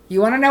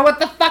 "You want to know what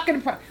the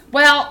fucking?"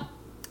 Well,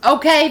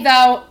 okay,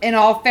 though. In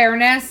all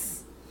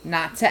fairness,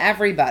 not to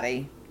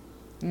everybody.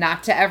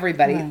 Not to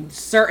everybody. Right.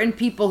 Certain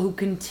people who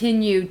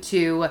continue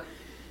to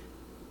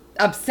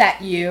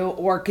upset you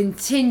or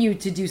continue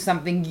to do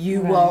something,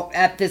 you will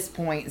at this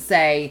point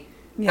say,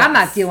 I'm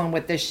not dealing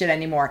with this shit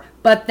anymore.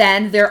 But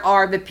then there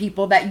are the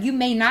people that you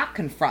may not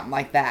confront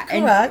like that.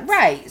 Correct. And,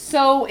 right.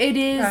 So it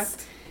is,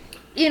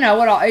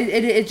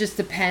 it just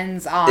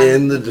depends on.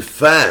 In the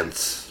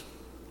defense,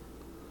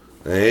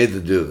 I hate to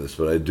do this,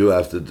 but I do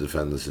have to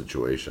defend the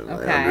situation.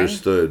 Okay. I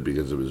understood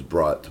because it was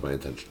brought to my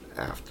attention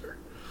after.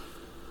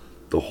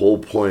 The whole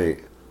point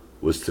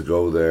was to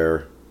go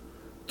there,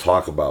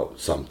 talk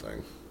about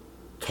something,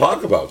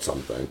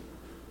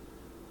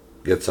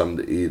 get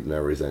something to eat and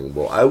everything.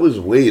 Well, I was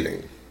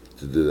waiting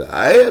to do that.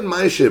 I had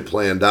my shit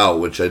planned out,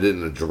 which I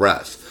didn't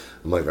address.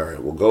 I'm like, all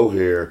right, we'll go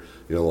here.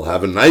 We'll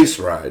have a nice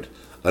ride,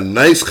 a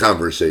nice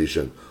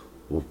conversation.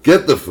 We'll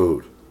get the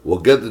food. We'll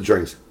get the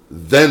drinks.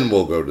 Then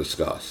we'll go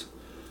discuss.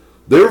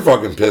 They were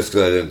fucking pissed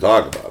because I didn't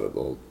talk about it.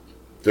 Well,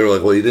 they were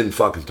like, well, you didn't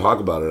fucking talk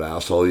about it,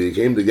 asshole. You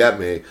came to get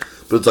me.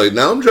 But it's like,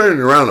 now I'm driving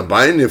around and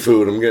buying you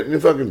food. I'm getting you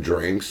fucking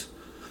drinks.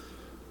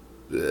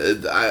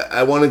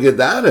 I want to get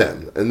that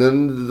in, and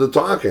then the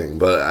talking,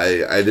 but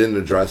I didn't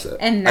address it.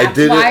 And that's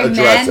why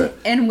men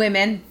and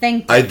women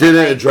think I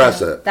didn't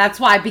address it. That's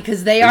why,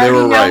 because they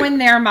already know in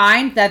their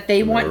mind that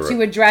they want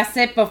to address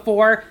it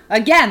before,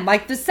 again,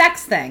 like the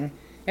sex thing.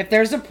 If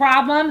there's a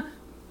problem,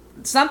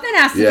 something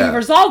has to be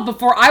resolved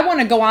before I want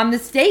to go on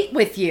this date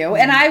with you.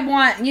 And I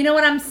want, you know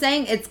what I'm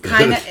saying? It's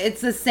kind of, it's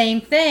the same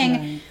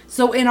thing.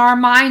 So in our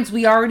minds,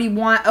 we already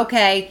want,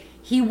 okay,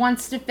 He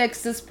wants to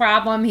fix this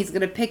problem. He's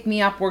going to pick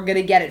me up. We're going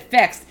to get it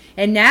fixed.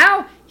 And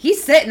now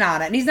he's sitting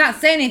on it and he's not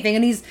saying anything,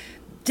 and he's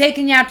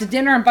taking you out to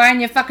dinner and buying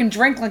you a fucking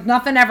drink like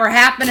nothing ever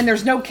happened, and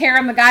there's no care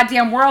in the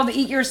goddamn world to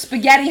eat your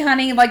spaghetti,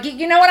 honey. Like,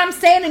 you know what I'm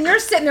saying? And you're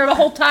sitting there the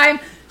whole time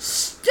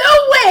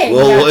stewing.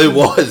 Well, it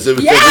was. It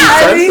was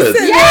He's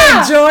sitting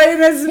there enjoying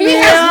his meal. He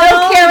has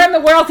no care in the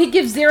world. He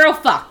gives zero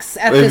fucks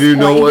at this you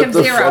know point. what He gives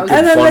the zero. fucking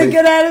And then funny- they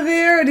get out of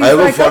here, and he's I have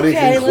a like, funny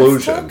okay,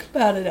 conclusion. let's talk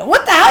about it.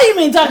 What the hell you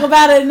mean talk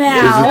about it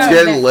now? It's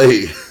getting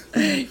late.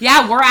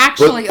 Yeah, we're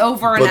actually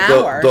over an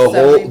hour.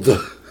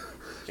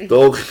 The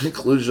whole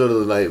conclusion of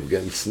the night of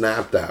getting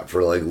snapped at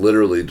for like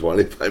literally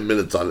 25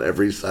 minutes on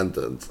every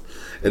sentence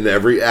and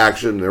every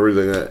action and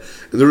everything. And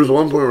there was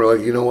one point where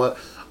like, you know what?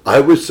 I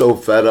was so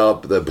fed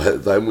up that by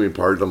the time we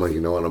parted, I'm like,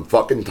 you know what? I'm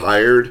fucking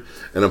tired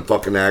and I'm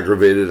fucking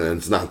aggravated and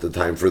it's not the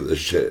time for this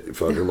shit.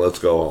 Fucking let's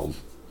go home.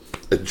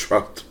 And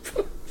dropped.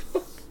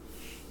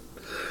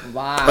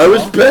 Wow. I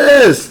was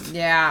pissed.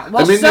 Yeah.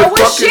 Well, I mean, so you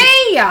was fucking-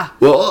 she.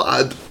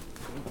 Well,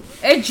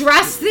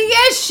 Address the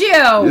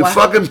issue. you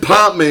fucking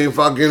popped me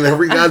fucking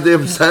every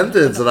goddamn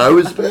sentence and I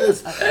was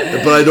pissed.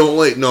 But I don't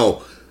like,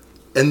 no.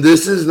 And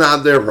this is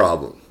not their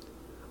problem.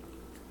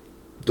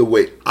 The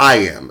way I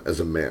am as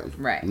a man.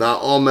 Right. Not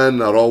all men,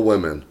 not all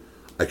women.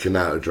 I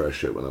cannot address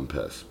shit when I'm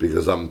pissed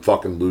because I'm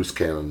fucking loose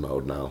cannon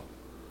mode now.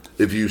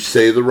 If you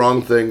say the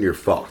wrong thing, you're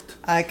fucked.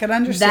 I can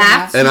understand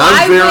That's that. And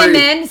why I'm very-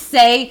 women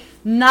say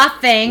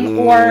nothing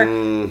or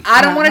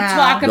I don't want to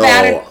talk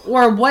about it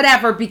or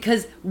whatever,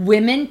 because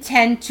women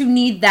tend to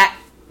need that.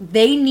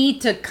 They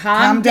need to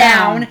calm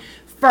down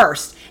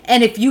first.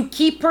 And if you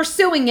keep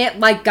pursuing it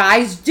like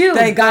guys do,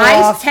 They go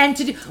guys off tend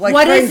to do. like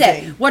What is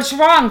crazy. it? What's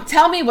wrong?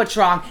 Tell me what's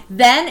wrong.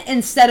 Then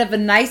instead of a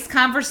nice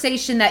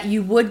conversation that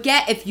you would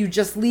get if you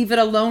just leave it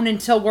alone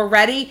until we're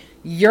ready,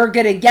 you're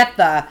going to get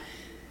the,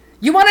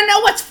 you want to know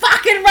what's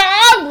fucking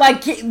wrong?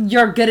 Like,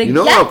 you're going to You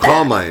know get how that.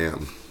 calm I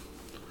am.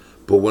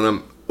 But when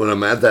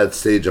I'm at that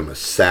stage, I'm a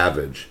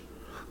savage.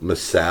 I'm a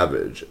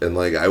savage. And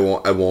like I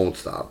won't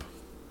stop.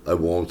 I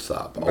won't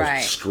stop. I'll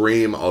Right.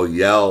 scream, I'll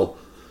yell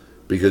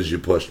because you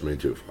pushed me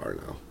too far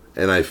now.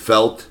 And I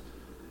felt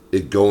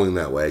it going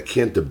that way. I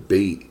can't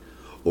debate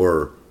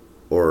or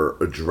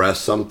address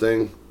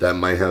something that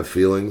might have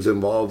feelings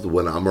involved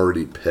when I'm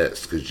already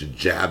pissed because you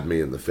jabbed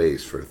me in the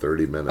face for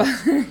 30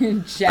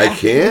 minutes. I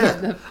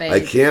can't. I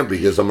can't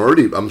because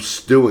I'm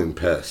stewing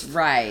pissed.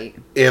 Right,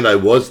 And I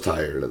was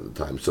tired at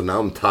the time. So now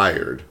I'm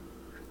tired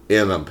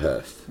and I'm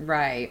pissed.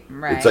 right.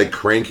 It's like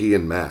cranky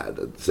and mad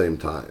at the same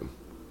time.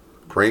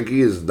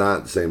 Cranky is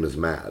not the same as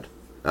mad.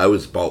 I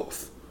was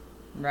both.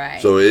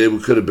 right. So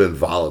it could have been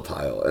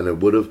volatile, and it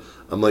would have.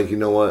 I'm like, you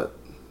know what?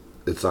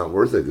 It's not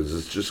worth it because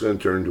it's just going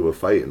to turn into a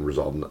fight and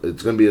resolve.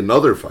 It's going to be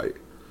another fight.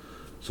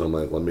 So I'm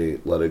like,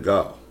 let it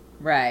go.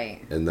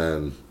 Right, And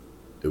then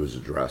it was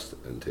addressed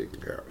and taken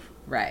care of.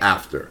 right.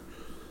 After.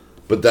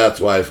 But that's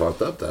why I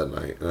fucked up that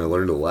night, and I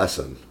learned a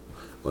lesson.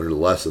 Learned a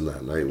lesson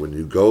that night. When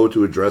you go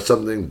to address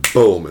something,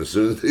 boom! As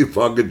soon as they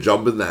fucking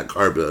jump in that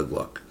car, be like,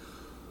 look,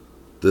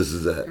 this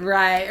is it.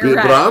 Right, But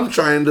right. I'm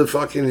trying to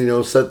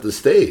fucking, set the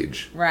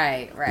stage.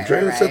 Right, right, I'm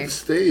trying to set the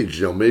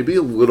stage, maybe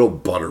a little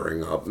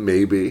buttering up,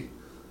 maybe.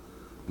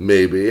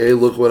 Hey,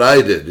 look what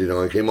I did,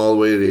 I came all the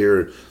way to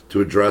here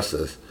to address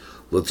this.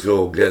 Let's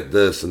go get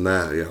this and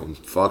that,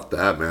 fuck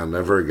that, man,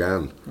 never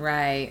again.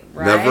 Right,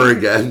 right. Never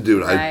again,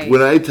 dude. Right.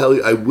 When I tell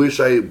you, I wish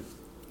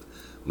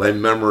my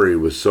memory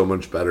was so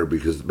much better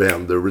because,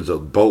 man, there was a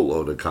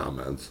boatload of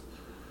comments.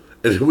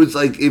 And it was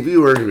like, if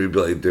you heard me, you'd be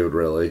like, dude,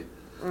 really?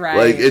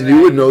 Right, And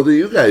you would know that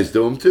you guys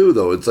do them too,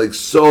 though. It's like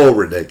so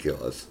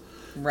ridiculous.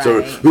 Right.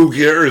 So who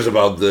cares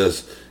about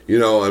this?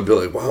 I'd be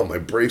like, wow, my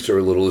brakes are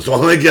a little loose. Why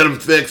don't I get them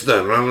fixed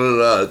then?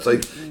 It's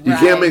like, you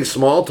can't make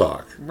small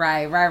talk.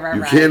 Right,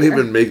 You can't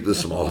even make the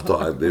small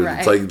talk, dude.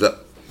 Right. It's like,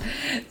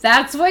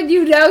 That's when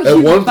you know at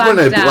you one point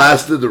I fucked up.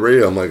 blasted the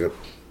radio. I'm like,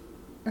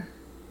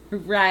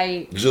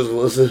 Right. just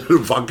listen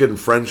to fucking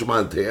French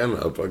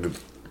Montana. Fucking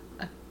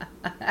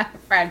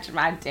French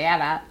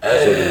Montana.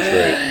 fucking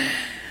straight.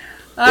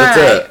 All That's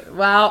right. it.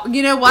 Well,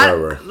 you know what?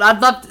 Whatever.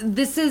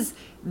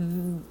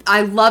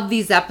 I love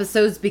these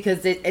episodes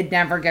because it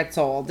never gets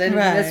old. And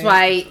Right. that's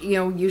why,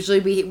 usually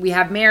we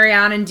have Mary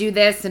on and do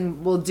this,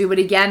 and we'll do it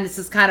again. This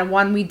is kind of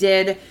one we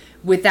did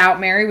without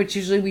Mary, which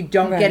usually we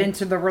don't get Right.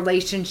 into the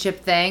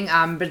relationship thing.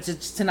 But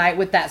just tonight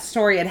with that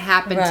story, it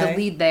happened to Right.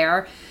 lead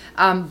there.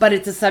 But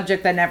it's a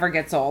subject that never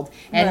gets old.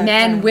 And Right,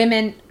 men, right.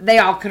 women, they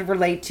all could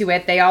relate to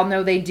it. They all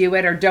know they do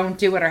it or don't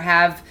do it or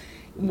have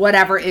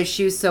whatever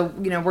issues. So,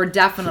 we're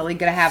definitely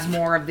going to have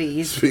more of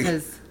these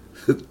because...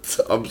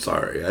 I'm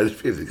sorry. I just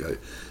feel like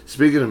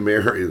speaking of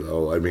Mary,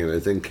 though, I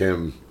think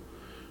Kim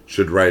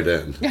should write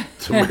in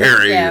to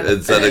Mary Yeah.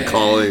 instead of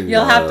calling.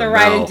 You'll have to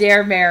write Mel. a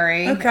Dear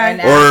Mary. Okay. and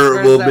ask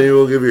Or for some- maybe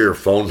we'll give you your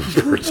phone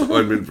number. So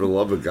for the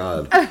love of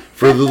God,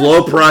 for the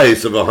low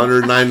price of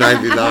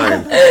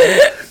 $109.99.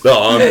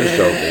 No, I'm just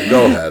joking.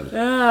 Go ahead.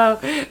 Oh.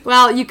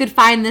 Well, you could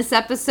find this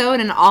episode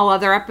and all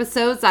other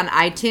episodes on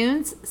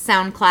iTunes,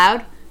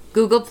 SoundCloud,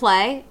 Google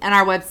Play, and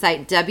our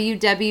website,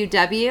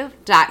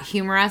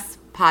 www.humourouspodcast.com.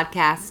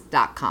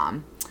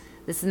 humorastthemspodcast.com.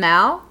 This is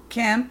Mel.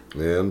 Kim.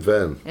 And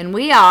Ven. And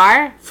we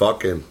are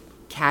Fucking.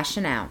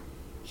 Cashing Out.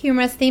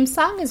 Humorous theme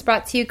song is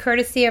brought to you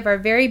courtesy of our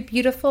very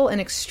beautiful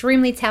and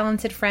extremely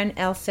talented friend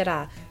El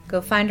Sira. Go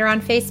find her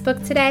on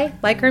Facebook today,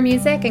 like her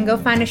music, and go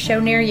find a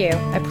show near you.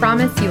 I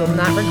promise you will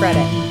not regret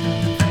it.